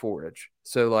class of forage.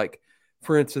 So like,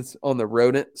 for instance, on the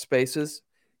rodent spaces,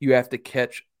 you have to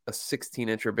catch a 16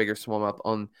 inch or bigger smallmouth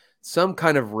on some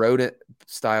kind of rodent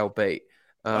style bait.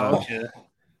 Okay.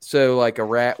 So like a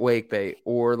rat wake bait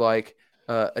or like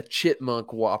a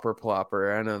chipmunk whopper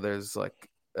plopper. I know there's like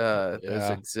those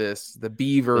exist. The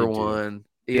beaver one.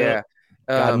 Yeah.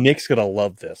 God, Nick's gonna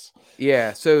love this.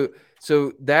 Yeah. So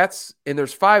that's, and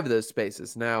there's 5 of those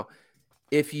spaces. Now,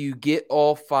 if you get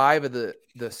all 5 of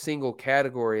the single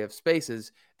category of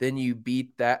spaces, then you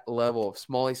beat that level of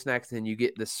Smallie snacks, and you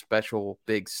get this special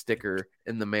big sticker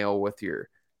in the mail with your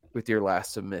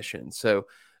last submission. So,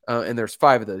 and there's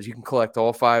 5 of those. You can collect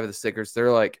all 5 of the stickers.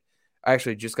 They're like, I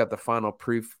actually just got the final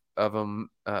proof of them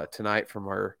tonight from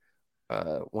our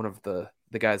one of the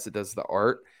guys that does the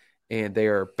art, and they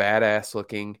are badass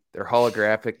looking. They're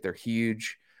holographic. They're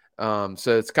huge.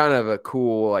 So it's kind of a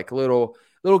cool like little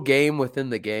game within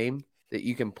the game that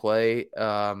you can play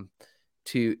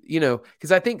to,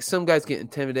 because I think some guys get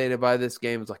intimidated by this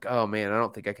game. It's like, oh man, I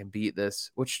don't think I can beat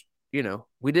this, which,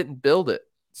 we didn't build it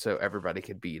so everybody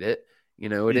could beat it.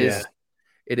 It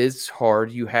is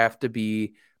hard. You have to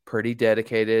be pretty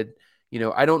dedicated.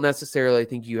 I don't necessarily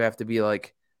think you have to be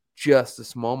like just a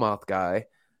smallmouth guy.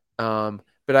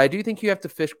 But I do think you have to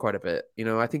fish quite a bit.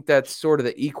 I think that's sort of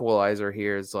the equalizer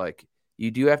here is like,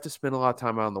 you do have to spend a lot of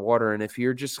time out on the water. And if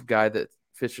you're just a guy that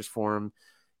fishes for him,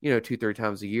 2-3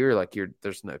 times a year, like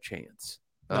there's no chance.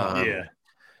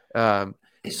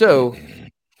 So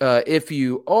if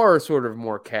you are sort of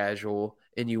more casual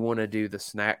and you want to do the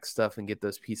snack stuff and get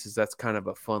those pieces, that's kind of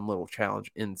a fun little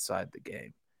challenge inside the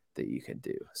game that you can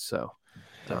do. So,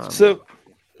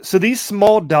 so these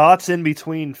small dots in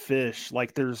between fish,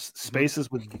 like there's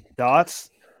spaces with dots.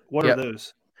 What are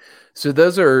those? So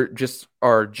those are just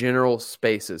our general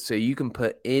spaces. So you can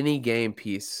put any game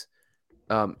piece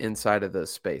inside of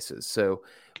those spaces. So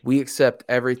we accept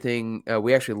everything.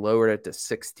 We actually lowered it to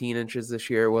 16 inches this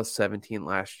year. It was 17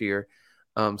 last year.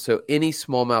 So any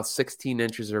smallmouth 16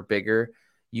 inches or bigger,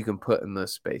 you can put in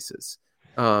those spaces.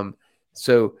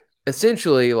 So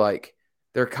essentially, like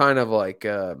they're kind of like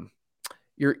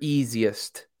your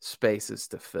easiest spaces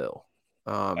to fill.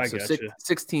 So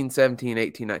 16, 17,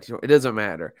 18, 19, it doesn't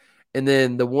matter. And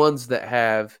then the ones that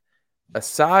have a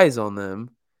size on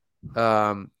them,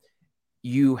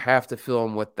 you have to fill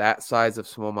them with that size of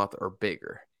smallmouth or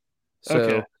bigger.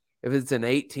 So if it's an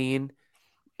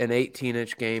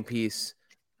 18-inch game piece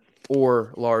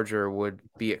or larger would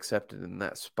be accepted in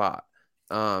that spot.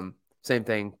 Same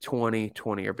thing, 20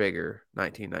 or bigger,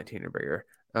 19 or bigger.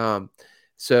 I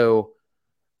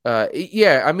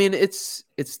mean, it's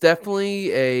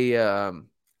definitely a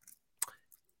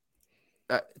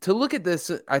to look at this.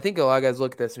 I think a lot of guys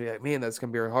look at this and be like, man, that's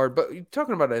going to be really hard. But you're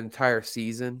talking about an entire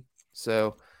season.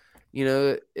 So,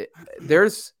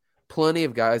 there's plenty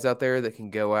of guys out there that can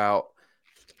go out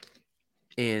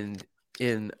and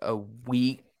in a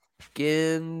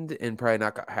weekend and probably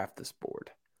knock out half this board.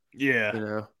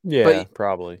 Yeah. But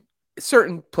probably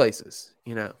certain places,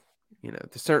 there's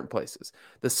certain places.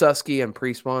 The Susky and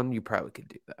pre-spawn, you probably could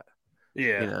do that.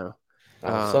 Yeah.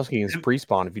 Susky is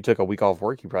pre-spawn. If you took a week off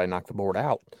work, you probably knocked the board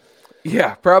out.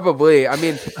 Yeah, probably. I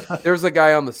mean, there was a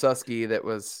guy on the Susky that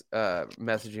was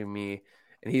messaging me,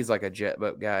 and he's like a jet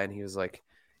boat guy, and he was like,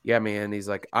 yeah, man, he's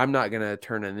like, I'm not going to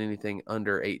turn in anything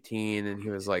under 18. And he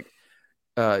was like,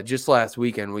 just last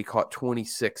weekend, we caught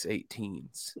 26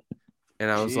 18s.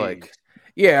 And I was like,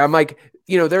 yeah, I'm like,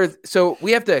 so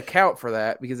we have to account for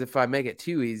that, because if I make it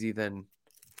too easy, then,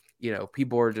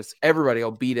 people are just, everybody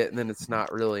will beat it, and then it's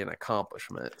not really an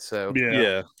accomplishment. So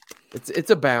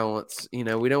it's a balance. We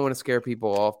don't want to scare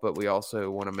people off, but we also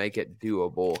want to make it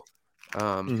doable.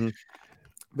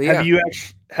 But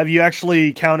have you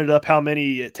actually counted up how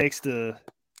many it takes to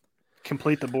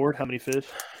complete the board? How many fish?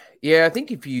 Yeah, I think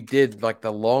if you did like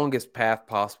the longest path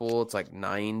possible, it's like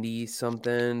 90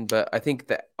 something. But I think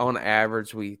that on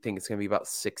average, we think it's going to be about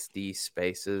 60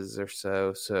 spaces or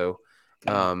so. So,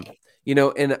 and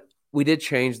we did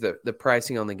change the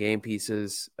pricing on the game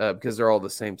pieces because they're all the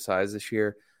same size this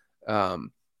year.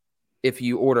 If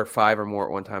you order 5 or more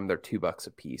at one time, they're $2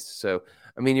 a piece. So,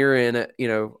 I mean, you're in it,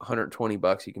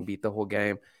 $120, you can beat the whole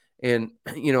game. And,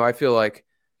 I feel like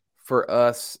for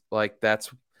us, like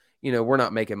that's, we're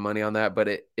not making money on that, but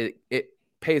it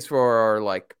pays for our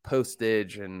like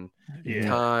postage and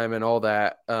time and all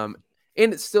that. And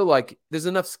it's still like, there's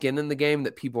enough skin in the game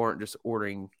that people aren't just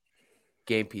ordering,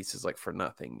 game pieces like for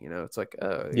nothing. It's like,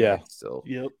 oh Yeah. it's still,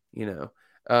 Yep.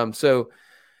 So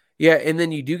yeah, and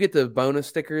then you do get the bonus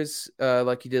stickers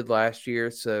like you did last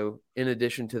year. So in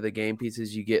addition to the game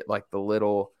pieces, you get like the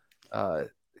little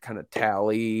kind of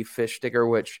tally fish sticker,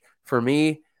 which for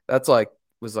me, that's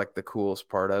was the coolest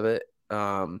part of it.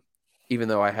 Even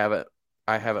though I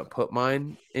haven't put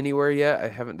mine anywhere yet. I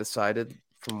haven't decided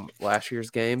from last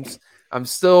year's games. I'm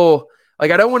still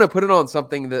like, I don't want to put it on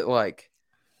something that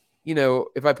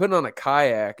if I put it on a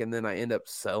kayak and then I end up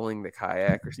selling the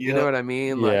kayak, or you know what I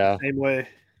mean? Yeah. Same way.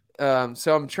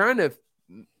 So I'm trying to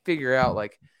figure out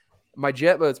my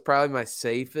jet boat's probably my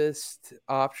safest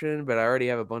option, but I already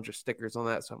have a bunch of stickers on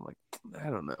that. So I'm like, I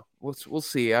don't know. We'll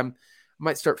see. I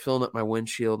might start filling up my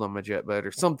windshield on my jet boat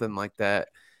or something like that.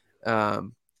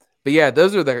 But yeah,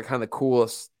 those are the kind of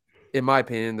coolest, in my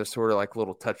opinion. They're sort of like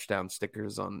little touchdown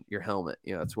stickers on your helmet.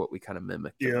 That's what we kind of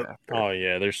mimicked. Yeah. Oh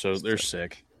yeah, they're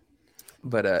sick.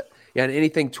 But yeah, and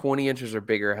anything 20 inches or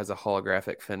bigger has a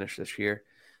holographic finish this year.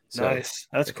 So nice.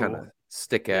 That's cool. Kind of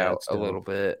stick out a little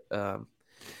bit. But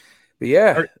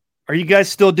yeah, are you guys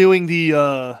still doing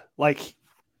the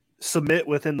submit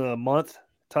within the month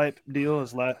type deal?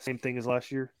 Same thing as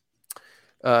last year?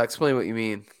 Explain what you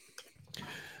mean.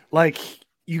 Like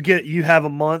you have a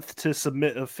month to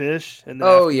submit a fish, and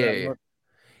then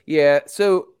yeah.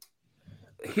 So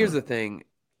here's the thing.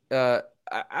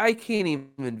 I can't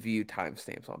even view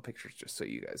timestamps on pictures, just so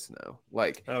you guys know.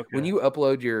 When you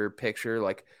upload your picture,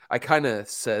 I kind of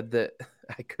said that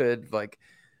I could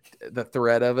the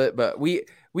thread of it, but we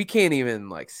can't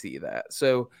even see that.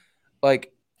 So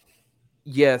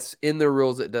yes, in the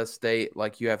rules it does state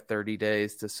you have 30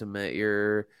 days to submit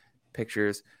your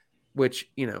pictures, which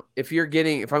if I'm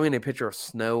getting a picture of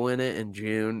snow in it in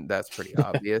June, that's pretty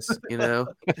obvious.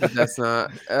 That's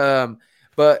not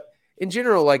but in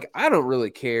general, I don't really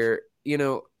care.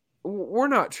 We're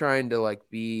not trying to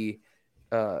be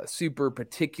super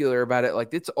particular about it.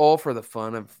 It's all for the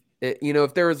fun of it.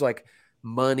 If there was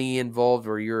money involved,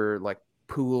 or you're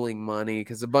pooling money,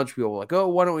 because a bunch of people were like, oh,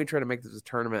 why don't we try to make this a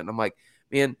tournament? And I'm like,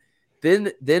 man,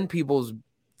 then people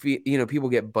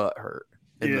get butt hurt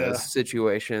in those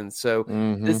situations. So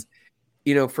this,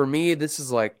 for me, this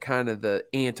is kind of the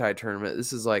anti-tournament.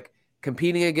 This is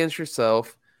competing against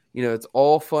yourself. It's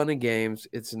all fun and games.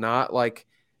 It's not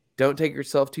don't take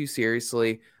yourself too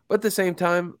seriously. But at the same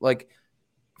time, I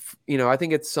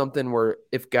think it's something where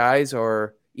if guys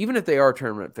are, even if they are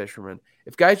tournament fishermen,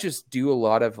 if guys just do a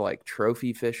lot of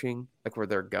trophy fishing, where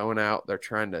they're going out, they're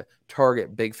trying to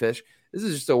target big fish, this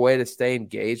is just a way to stay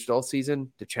engaged all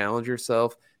season, to challenge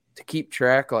yourself, to keep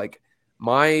track.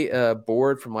 My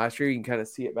board from last year, you can kind of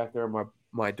see it back there on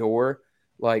my door.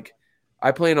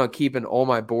 I plan on keeping all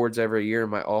my boards every year in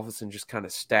my office and just kind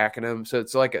of stacking them. So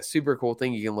it's a super cool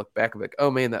thing. You can look back and be like, oh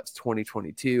man, that's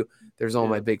 2022. There's all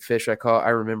my big fish I caught. I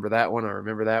remember that one. I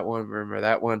remember that one. I remember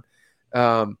that one.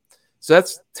 So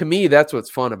to me, that's what's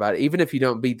fun about it. Even if you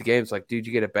don't beat the games, dude,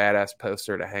 you get a badass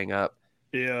poster to hang up.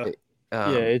 Yeah.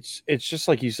 It's just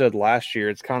like you said last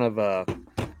year. It's kind of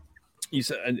you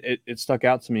said it stuck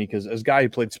out to me because as a guy who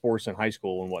played sports in high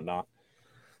school and whatnot,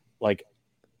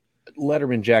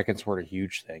 Letterman jackets weren't a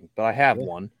huge thing, but I have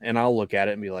one, and I'll look at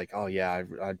it and be like, "Oh yeah,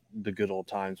 I the good old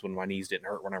times when my knees didn't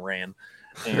hurt when I ran."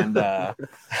 And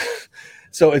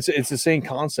so it's the same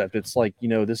concept. It's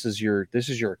this is your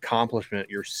accomplishment,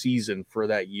 your season for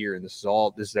that year, and this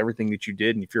is everything that you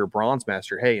did. And if you're a bronze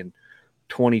master, hey, in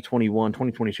 2021,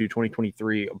 2022,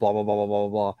 2023, blah blah blah blah blah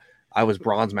blah, I was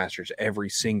bronze masters every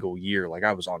single year.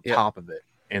 I was on top of it,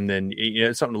 and then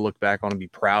it's something to look back on and be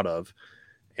proud of.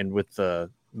 And with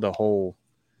the whole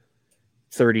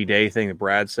 30-day thing that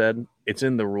Brad said, it's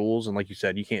in the rules. And like you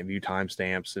said, you can't view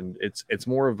timestamps. And it's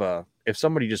more of if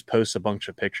somebody just posts a bunch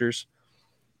of pictures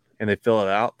and they fill it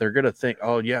out, they're going to think,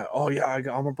 oh yeah,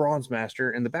 I'm a bronze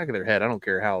master. In the back of their head, I don't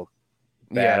care how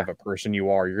bad of a person you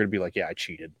are, you're going to be like, yeah, I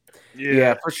cheated.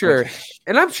 Yeah, for sure.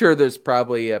 And I'm sure there's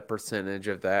probably a percentage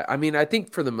of that. I mean, I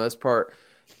think for the most part,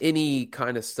 any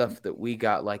kind of stuff that we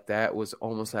got like that was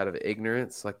almost out of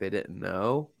ignorance, they didn't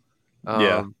know.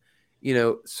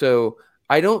 So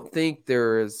I don't think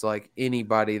there is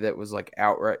anybody that was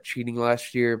outright cheating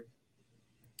last year.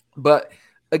 But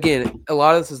again, a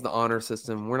lot of this is the honor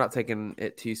system. We're not taking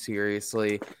it too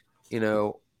seriously.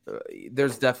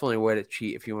 There's definitely a way to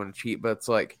cheat if you want to cheat, but it's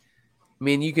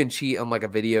you can cheat on a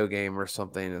video game or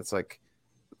something. It's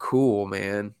cool,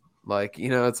 man.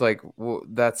 It's well,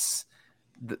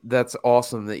 that's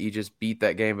awesome that you just beat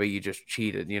that game, but you just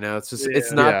cheated. It's just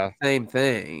it's not the same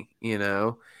thing.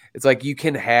 It's you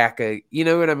can hack you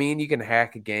know what I mean? You can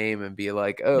hack a game and be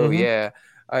like, oh yeah,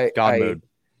 God mode.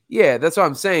 Yeah, that's what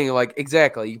I'm saying. Like,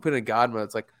 exactly. You put in God mode.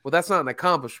 It's like, well, that's not an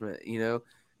accomplishment. The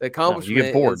accomplishment you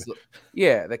get bored.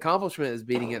 the accomplishment is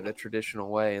beating it the traditional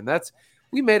way. And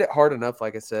we made it hard enough.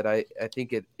 Like I said, I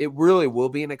think it really will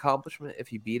be an accomplishment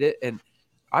if you beat it. And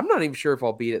I'm not even sure if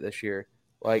I'll beat it this year.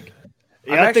 Like,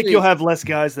 yeah, I think you'll have less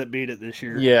guys that beat it this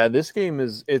year. Yeah, this game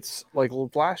it's like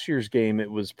last year's game. It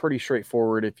was pretty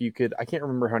straightforward. If you could, I can't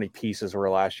remember how many pieces were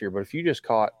last year, but if you just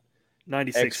caught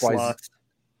 96 slots.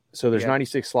 So there's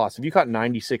 96 slots. If you caught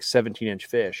 96 17-inch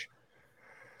fish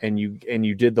and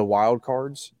you did the wild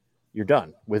cards, you're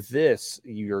done. With this,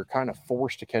 you're kind of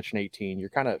forced to catch an 18. You're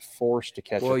kind of forced to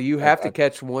catch you have to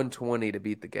catch 120 to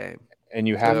beat the game. And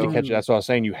you have to catch that's what I was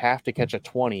saying. You have to catch a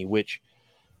 20, which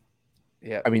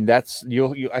I mean I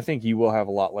think you will have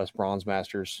a lot less bronze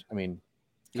masters. I mean,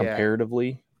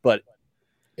 comparatively, but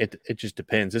it just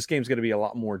depends. This game's going to be a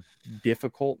lot more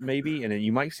difficult, maybe, and then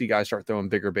you might see guys start throwing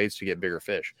bigger baits to get bigger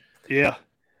fish. Yeah,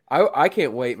 I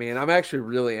can't wait, man. I'm actually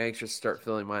really anxious to start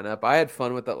filling mine up. I had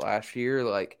fun with it last year.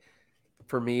 Like,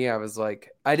 for me, I was like,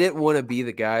 I didn't want to be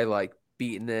the guy like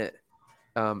beating it.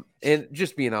 And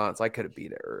just being honest, I could have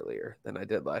beat it earlier than I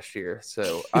did last year.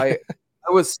 So I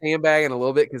was sandbagging a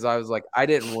little bit because I was like, I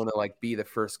didn't want to like be the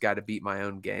first guy to beat my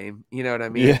own game. You know what I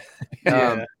mean?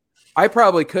 Yeah. I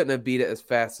probably couldn't have beat it as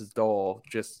fast as Dole.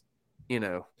 Just,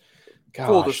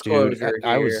 full disclosure.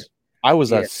 Dude, I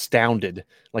was astounded.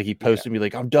 Like, he posted me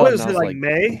like, I'm done. What is it, like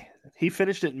May? He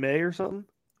finished it in May or something?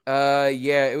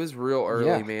 Yeah, it was real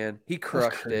early, man. He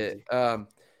crushed it.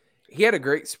 He had a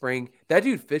great spring. That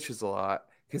dude fishes a lot.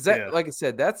 Because like I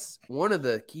said, that's one of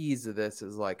the keys to this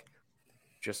is like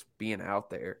just being out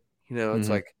there. It's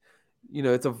like,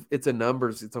 it's a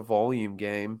numbers, it's a volume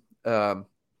game.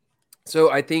 So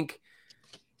I think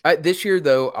this year,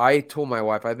 though, I told my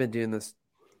wife I've been doing this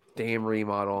damn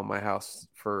remodel in my house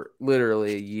for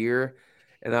literally a year.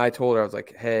 And I told her, I was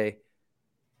like, hey,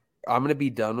 I'm going to be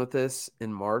done with this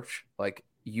in March. Like,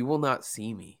 you will not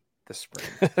see me this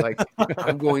spring. Like,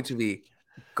 I'm going to be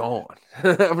gone.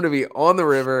 I'm going to be on the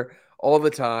river all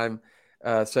the time.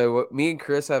 So me and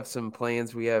Chris have some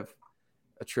plans. We have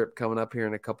a trip coming up here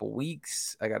in a couple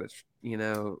weeks. I got to,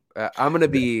 I'm going to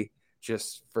be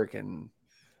just freaking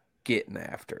getting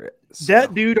after it. So.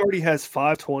 That dude already has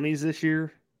 520s this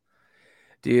year.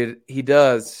 Dude, he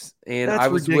does. And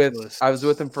That's ridiculous. I was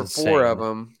with him for 4 of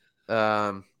them.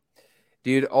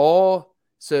 Dude,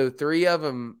 so 3 of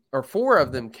them or 4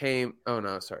 of them came. Oh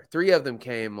no, sorry. 3 of them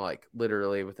came like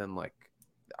literally within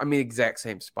exact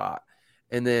same spot.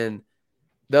 And then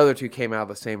the other 2 came out of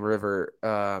the same river.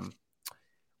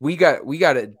 We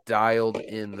got it dialed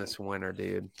in this winter,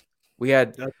 dude.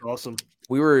 That's awesome.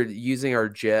 We were using our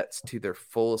jets to their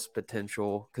fullest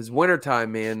potential because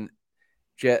wintertime, man,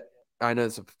 I know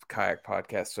it's a kayak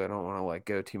podcast, so I don't want to like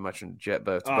go too much into jet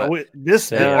boats. But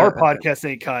our podcast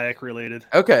ain't kayak related.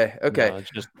 Okay. No,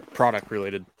 it's just product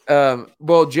related.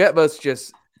 Well, jet boats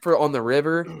just for on the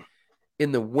river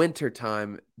in the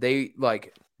wintertime,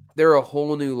 they're a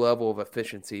whole new level of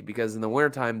efficiency because in the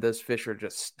wintertime, those fish are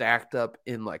just stacked up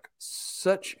in like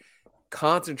such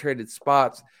concentrated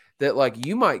spots that like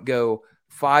you might go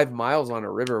 5 miles on a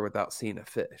river without seeing a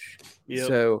fish. Yep.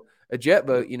 So a jet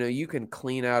boat, you can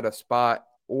clean out a spot,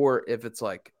 or if it's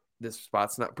like this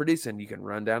spot's not producing, you can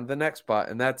run down to the next spot.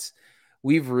 And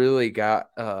we've really got,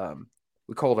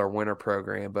 we called our winter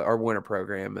program, but our winter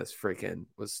program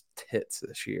was tits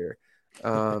this year.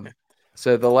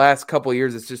 So the last couple of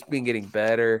years, it's just been getting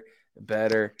better.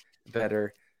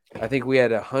 I think we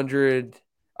had 100.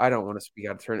 I don't want to speak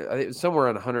out of turn. I think it was somewhere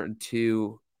around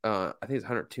 102. I think it's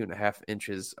 102.5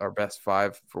 inches, our best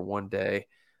 5 for one day.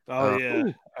 Oh,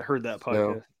 yeah. I heard that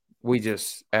podcast. So we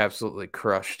just absolutely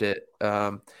crushed it.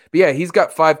 But yeah, he's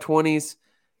got 520s.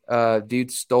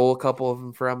 Dude stole a couple of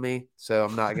them from me, so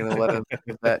I'm not going to let him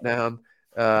get that down.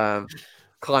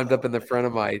 Climbed up in the front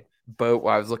of my boat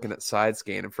while I was looking at side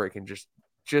scan and freaking just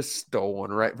stole one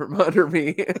right from under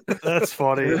me. That's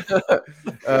funny.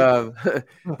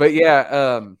 But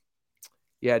yeah,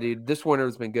 dude, this winter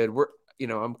has been good.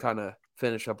 I'm kind of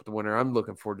finished up with the winter. I'm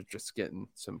looking forward to just getting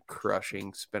some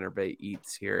crushing spinnerbait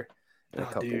eats here in a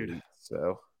couple weeks.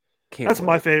 So that's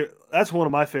my favorite. That's one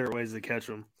of my favorite ways to catch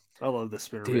them. I love the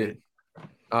spinnerbait.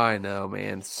 I know,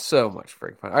 man. So much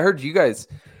freaking fun. I heard your guys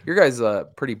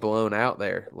pretty blown out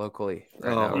there locally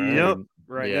right now. Yep.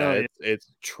 Right now,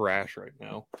 it's trash right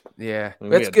now. Yeah, I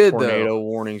mean, that's good tornado though.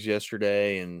 warnings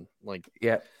yesterday, and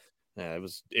it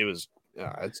was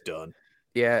it's done.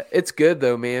 Yeah, it's good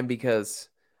though, man, because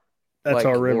That's like,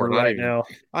 our river Lord, right now.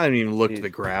 I didn't even look at the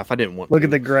graph. I didn't want. Look at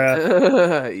the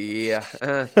graph.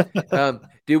 Yeah.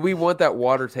 Dude, we want that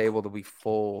water table to be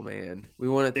full, man. We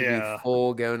want it to be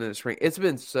full going into spring. It's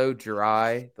been so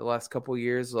dry the last couple of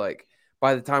years. Like,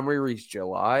 by the time we reached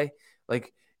July,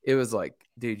 like, it was like,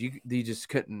 dude, you just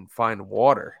couldn't find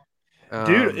water.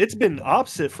 Dude, it's been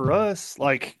opposite for us.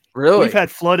 Like, really, we've had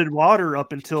flooded water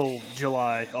up until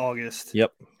July, August.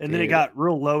 Yep. And then it got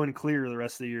real low and clear the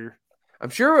rest of the year. I'm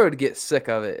sure I would get sick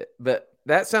of it, but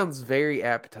that sounds very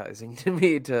appetizing to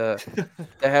me to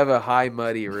have a high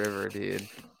muddy river, dude.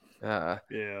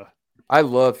 Yeah. I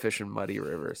love fishing muddy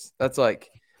rivers. That's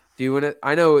like doing it.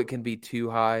 I know it can be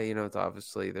too high. You know, it's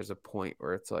obviously there's a point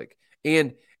where it's like,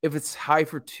 and if it's high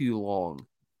for too long,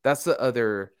 that's the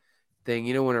other thing.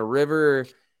 You know, when a river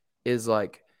is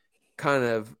like kind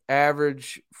of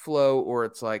average flow or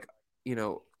it's like, you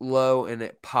know, low and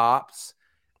it pops,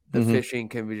 the fishing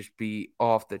can just be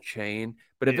off the chain.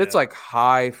 But if it's like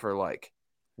high for like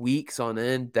weeks on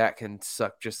end, that can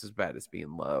suck just as bad as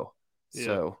being low. Yeah.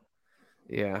 So,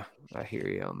 yeah, I hear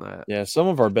you on that. Yeah, some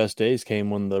of our best days came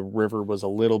when the river was a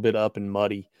little bit up and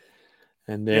muddy.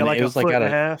 And then like it was a foot like and a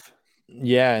half.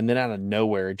 Yeah, and then out of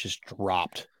nowhere, it just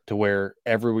dropped to where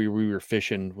everywhere we were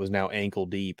fishing was now ankle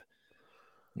deep.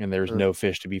 And there's no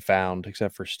fish to be found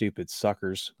except for stupid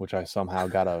suckers, which I somehow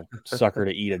got a sucker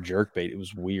to eat a jerkbait. It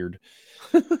was weird.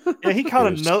 Yeah, he caught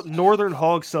a northern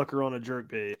hog sucker on a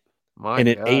jerkbait. And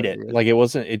it ate it. Dude. Like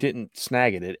it didn't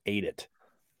snag it. It ate it.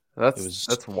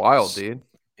 That's wild, dude.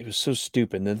 It was so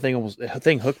stupid. And the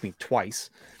thing hooked me twice.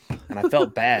 And I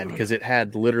felt bad because it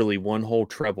had literally one whole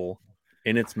treble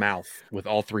in its mouth with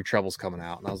all three trebles coming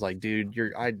out. And I was like, dude,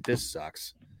 this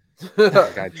sucks.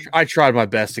 Like, I tried my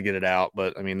best to get it out,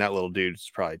 but I mean that little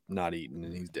dude's probably not eating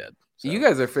and he's dead. So. You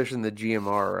guys are fishing the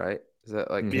GMR, right? Is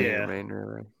that like your main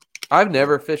river? I've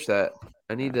never fished that.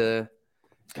 I need to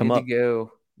go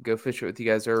fish it with you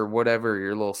guys or whatever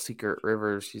your little secret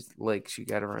rivers, lakes you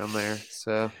got around there.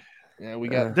 So yeah, we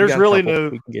got. There's really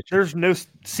no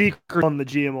secret on the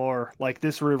GMR. Like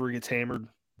this river gets hammered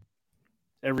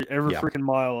every freaking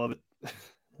mile of it.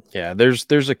 Yeah,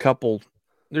 there's a couple.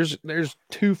 There's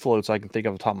two floats I can think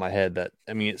of off the top of my head that,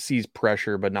 I mean, it sees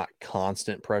pressure, but not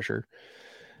constant pressure.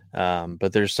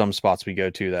 But there's some spots we go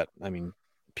to that, I mean,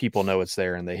 people know it's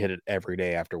there and they hit it every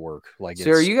day after work. Like,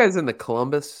 so are you guys in the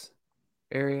Columbus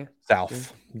area?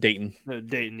 South, Dayton.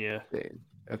 Dayton, yeah. Dayton.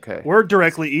 Okay. We're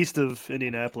directly east of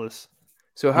Indianapolis.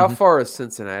 So how far is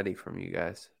Cincinnati from you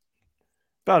guys?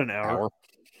 About an hour.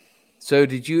 So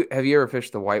have you ever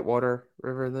fished the Whitewater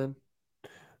River then?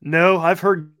 No, I've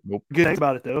heard good things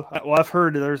about it though. I've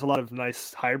heard there's a lot of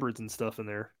nice hybrids and stuff in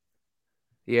there.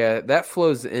 Yeah, that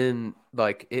flows in,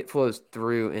 like it flows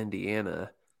through Indiana.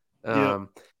 And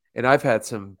I've had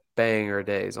some banger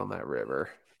days on that river.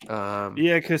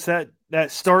 Yeah, because that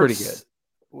starts pretty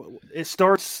good. It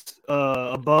starts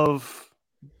above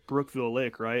Brookville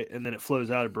Lake, right? And then it flows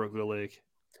out of Brookville Lake.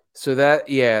 So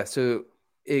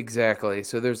exactly.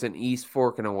 So there's an East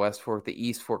Fork and a West Fork. The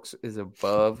East Fork is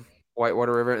above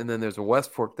Whitewater River, and then there's a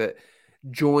West Fork that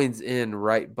joins in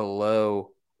right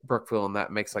below Brookville, and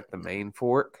that makes like the main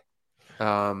fork.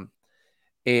 And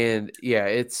yeah,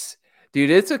 it's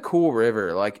a cool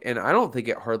river. Like, and I don't think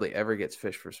it hardly ever gets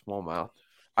fished for smallmouth.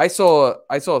 I saw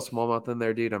a smallmouth in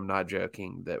there, dude. I'm not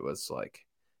joking. That was like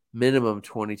minimum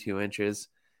 22 inches.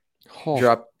 I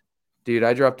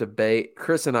dropped a bait.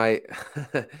 Chris and I,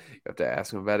 you have to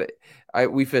ask him about it.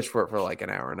 We fished for it for like an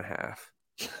hour and a half.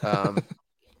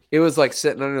 It was like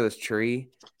sitting under this tree,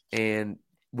 and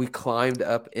we climbed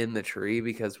up in the tree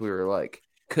because we were like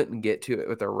couldn't get to it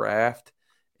with a raft,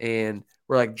 and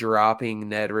we're like dropping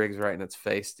Ned rigs right in its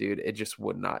face, dude. It just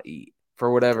would not eat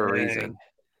for whatever reason.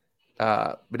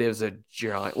 But it was a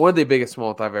giant, one of the biggest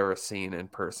smallmouth I've ever seen in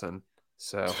person.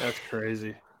 So that's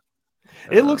crazy.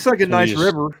 It looks like a nice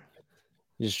river.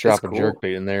 You just drop a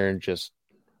jerkbait in there and just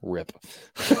rip.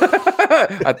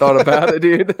 I thought about it,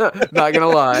 dude. Not gonna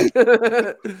lie.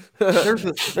 There's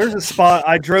a spot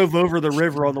I drove over the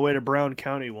river on the way to Brown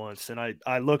County once, and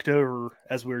I looked over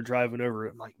as we were driving over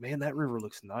it. I'm like, man, that river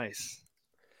looks nice.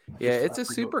 Yeah, it's a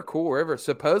super cool river.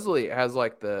 Supposedly, it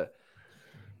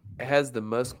has the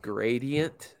most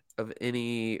gradient of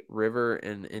any river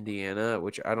in Indiana,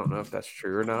 which I don't know if that's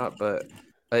true or not, but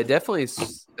it definitely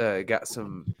got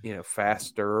some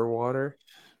faster water.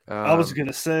 I was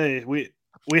gonna say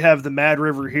we have the Mad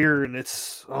River here, and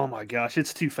it's, oh my gosh,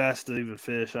 it's too fast to even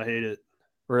fish. I hate it.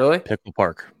 Really? Pickle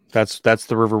Park. That's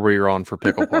the river we were on for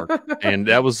Pickle Park, and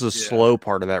that was the slow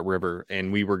part of that river.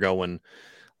 And we were going,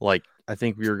 like, I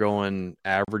think we were going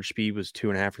average speed was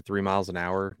 2.5 or 3 miles an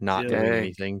hour, not doing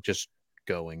anything, just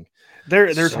going.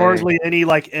 There's hardly any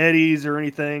like eddies or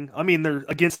anything. I mean, they're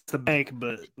against the bank,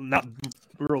 but not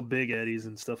real big eddies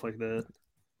and stuff like that.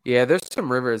 Yeah, there's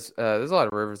some rivers. There's a lot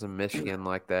of rivers in Michigan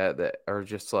like that are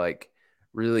just like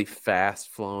really fast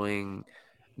flowing,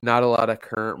 not a lot of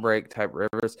current break type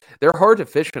rivers. They're hard to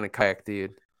fish in a kayak,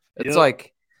 dude. It's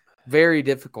like very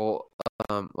difficult.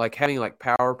 Like having like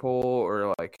power pole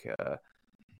or like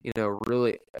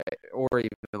really, or even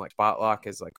like spot lock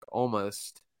is like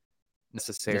almost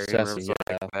necessary in rivers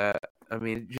like that. I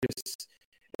mean, it's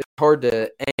hard to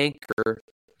anchor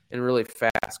in really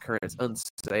fast current. It's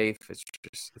unsafe.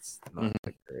 It's not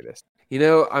the greatest.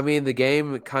 I mean, the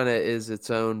game kind of is its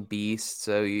own beast.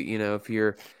 So if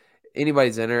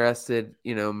anybody's interested,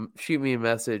 shoot me a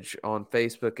message on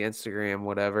Facebook, Instagram,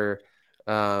 whatever.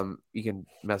 You can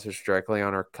message directly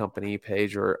on our company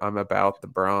page, or I'm About the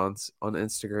Bronze on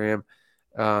Instagram.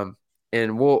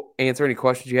 And we'll answer any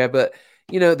questions you have. But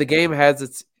the game has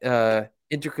its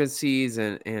intricacies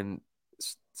and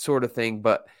sort of thing,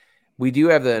 but we do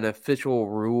have an official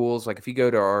rules. Like if you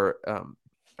go to our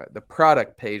the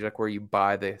product page, like where you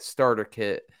buy the starter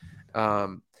kit,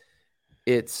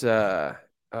 it's there's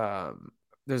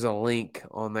a link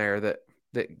on there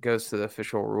that goes to the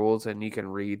official rules, and you can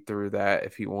read through that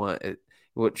if you want. It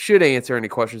should answer any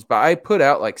questions. But I put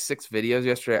out like 6 videos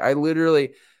yesterday. I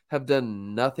literally have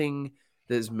done nothing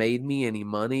that has made me any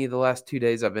money the last 2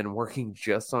 days. I've been working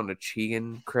just on the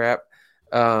Chegan crap.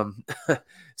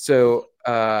 So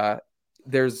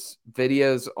there's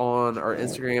videos on our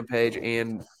Instagram page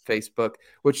and Facebook,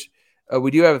 which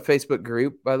we do have a Facebook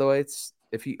group, by the way.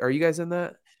 Are you guys in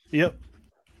that? Yep.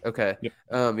 Okay. Yep.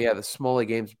 Yeah, the Smallie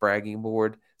Games bragging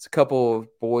board. It's a couple of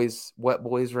wet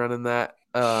boys running that.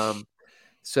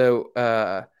 So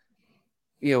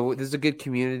there's a good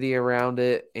community around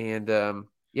it, and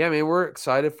yeah, man, we're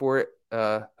excited for it.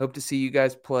 Hope to see you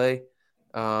guys play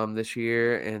this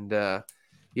year, and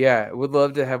yeah, would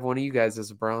love to have one of you guys as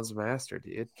a bronze master,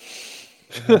 dude.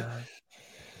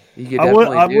 You could I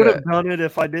would have done it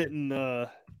if I didn't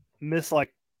miss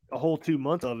like a whole 2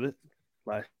 months of it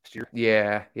last year.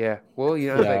 Yeah. Well, you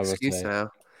don't have an excuse now.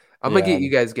 I'm gonna get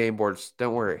you guys game boards.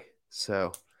 Don't worry.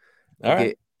 So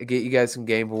get you guys some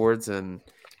game boards and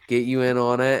get you in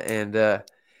on it. And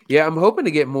yeah, I'm hoping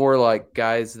to get more like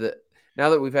guys that now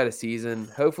that we've had a season,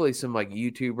 hopefully some like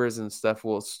YouTubers and stuff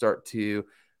will start to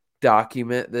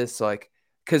document this, like,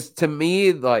 because to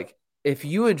me, like, if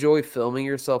you enjoy filming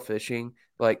yourself fishing,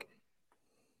 like,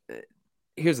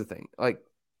 here's the thing, like,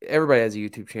 everybody has a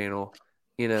YouTube channel,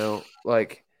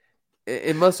 like,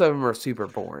 and most of them are super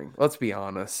boring. Let's be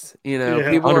honest, people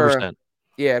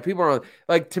 100%. People are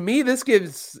like, to me, this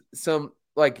gives some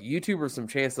like YouTubers some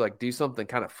chance to like do something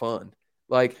kind of fun,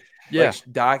 like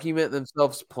document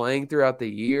themselves playing throughout the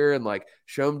year and like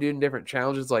show them doing different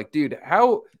challenges. Like, dude,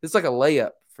 how it's like a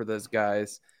layup for those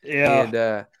guys. And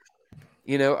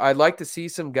I'd like to see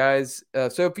some guys,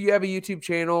 so if you have a YouTube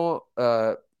channel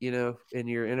and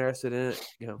you're interested in it,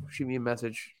 shoot me a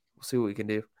message. We'll see what we can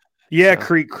do.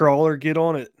 Creek Crawler, get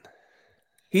on it.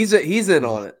 He's in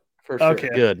on it for sure. Okay,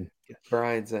 good.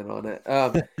 Brian's in on it.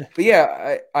 But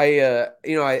yeah,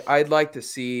 I'd like to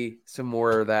see some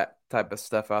more of that type of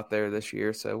stuff out there this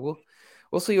year, so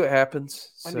we'll see what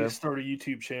happens. I need to start a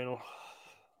YouTube channel.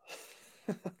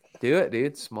 Do it,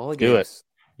 dude. Smallie do games.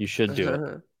 it. You should do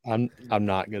it. I'm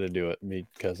not gonna do it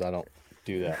because I don't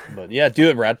do that. But yeah, do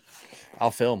it, Brad.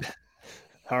 I'll film.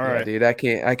 All right, yeah, dude. I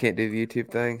can't do the YouTube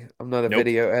thing. I'm not a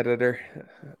video editor.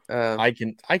 I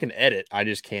can edit. I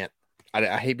just can't.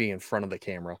 I hate being in front of the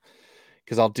camera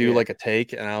because I'll do like a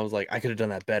take and I was like, I could have done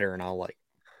that better, and I'll like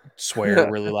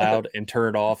swear really loud and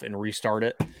turn it off and restart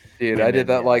it. Dude, I did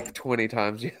that like 20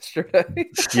 times yesterday.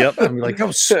 Yep. I'm like, that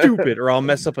was stupid. Or I'll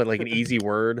mess up at like an easy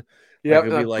word. Yeah.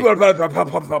 Like,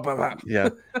 yeah.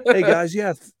 Hey guys,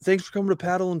 thanks for coming to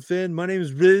Paddle and Fin. My name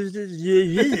is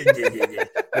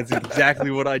That's exactly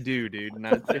what I do, dude. And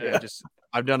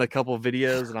I've done a couple of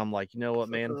videos and I'm like, you know what,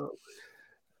 man?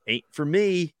 Ain't for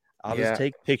me. I'll just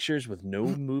take pictures with no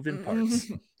moving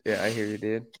parts. Yeah, I hear you,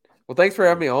 dude. Well, thanks for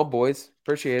having me on, boys.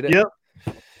 Appreciate it. Yep.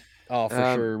 Oh,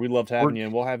 for sure. We loved having you,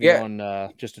 and we'll have you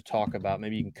on just to talk about.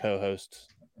 Maybe you can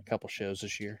co-host a couple shows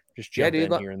this year. Just jump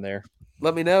in here and there.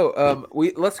 Let me know.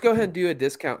 Let's go ahead and do a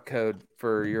discount code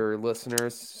for your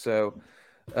listeners. So,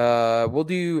 we'll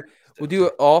do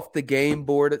it off the game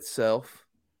board itself.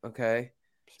 Okay,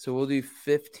 so we'll do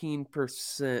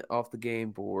 15% off the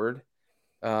game board,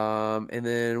 and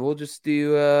then we'll just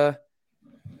do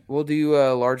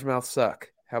largemouth suck.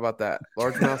 How about that?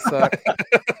 Largemouth suck.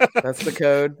 That's the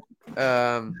code.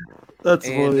 That's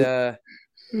funny.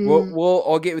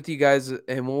 I'll get with you guys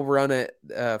and we'll run it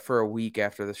for a week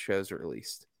after the show's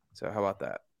released. So how about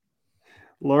that?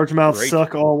 Largemouth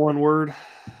suck, all one word.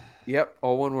 Yep,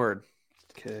 all one word.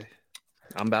 Okay,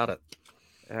 I'm about it.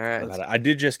 All right. I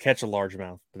did just catch a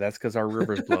largemouth, but that's because our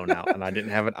river's blown out and I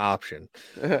didn't have an option.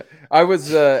 I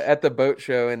was at the boat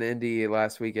show in Indy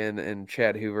last weekend, and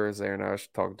Chad Hoover was there, and I was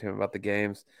talking to him about the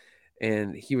games,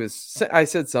 and I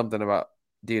said something about,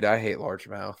 dude, I hate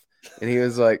largemouth, and he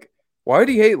was like, why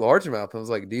do you hate largemouth? I was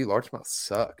like, dude, largemouth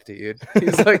suck, dude.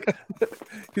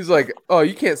 He's like, oh,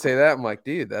 you can't say that. I'm like,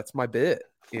 dude, that's my bit.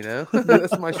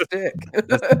 That's my shtick.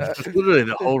 That's literally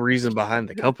the whole reason behind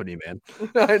the company, man.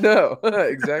 I know.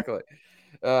 Exactly.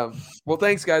 Well,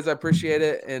 thanks, guys. I appreciate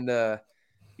it. And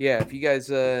if you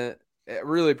guys I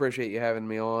really appreciate you having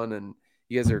me on, and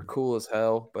you guys are cool as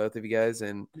hell, both of you guys.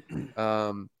 And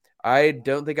I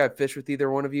don't think I've fished with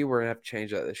either one of you. We're gonna have to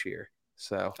change that this year.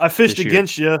 So I fished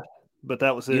against you, but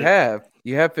that was it.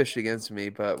 You have fished against me,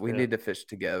 but we need to fish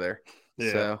together.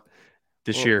 Yeah. So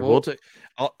this year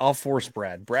I'll force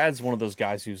Brad. Brad's one of those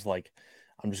guys who's like,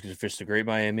 I'm just going to fish the Great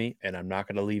Miami and I'm not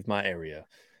going to leave my area.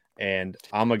 And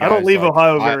I'm a guy. I don't leave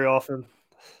Ohio very often.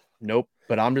 Nope.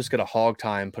 But I'm just going to hog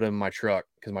time, put him in my truck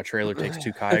because my trailer takes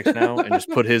 2 kayaks now, and just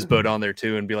put his boat on there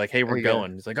too and be like, hey, we're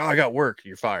going. He's like, oh, I got work.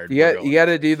 You're fired. You got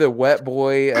to do the Wet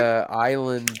Boy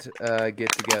Island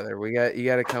get together. You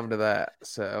got to come to that.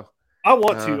 So I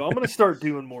want to. I'm going to start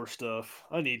doing more stuff.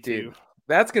 I need to.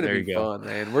 That's going to be fun,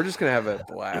 man. We're just going to have a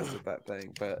blast with that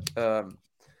thing. But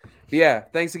yeah,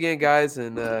 thanks again, guys.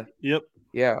 And yep.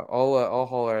 Yeah, I'll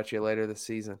holler at you later this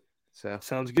season. So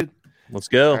sounds good. Let's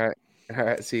go. All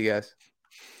right. See you guys.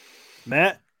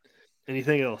 Matt,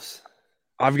 anything else?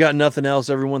 I've got nothing else.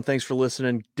 Everyone, thanks for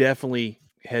listening. Definitely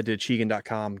head to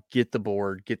Cheegan.com. Get the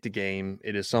board. Get the game.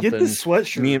 It is something. Get the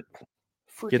sweatshirt.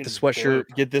 Get the sweatshirt.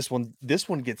 Get this one. This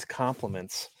one gets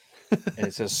compliments. And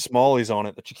it says Smallies on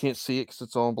it, but you can't see it because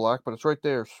it's all in black, but it's right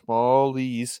there.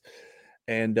 Smallies.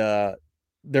 And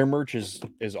their merch is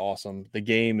awesome. The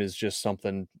game is just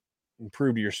something.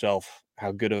 Prove to yourself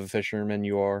how good of a fisherman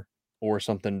you are, or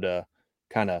something to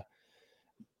kind of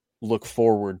look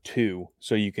forward to,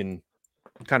 so you can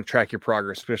kind of track your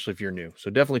progress, especially if you're new. So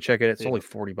definitely check it. It's only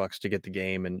 $40 to get the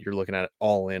game, and you're looking at it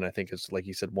all in. I think it's, like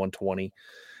you said, $120.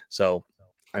 So,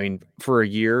 I mean, for a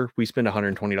year, we spend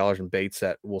 $120 in baits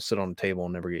that will sit on the table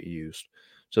and never get used.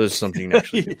 So this is something you can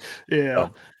actually do. Yeah,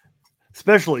 so,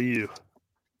 especially you.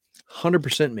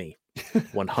 100% me.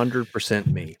 100%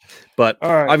 me. But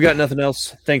all right. I've got nothing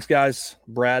else. Thanks, guys.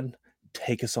 Brad,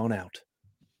 take us on out.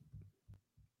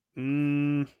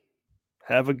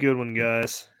 Have a good one,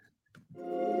 guys.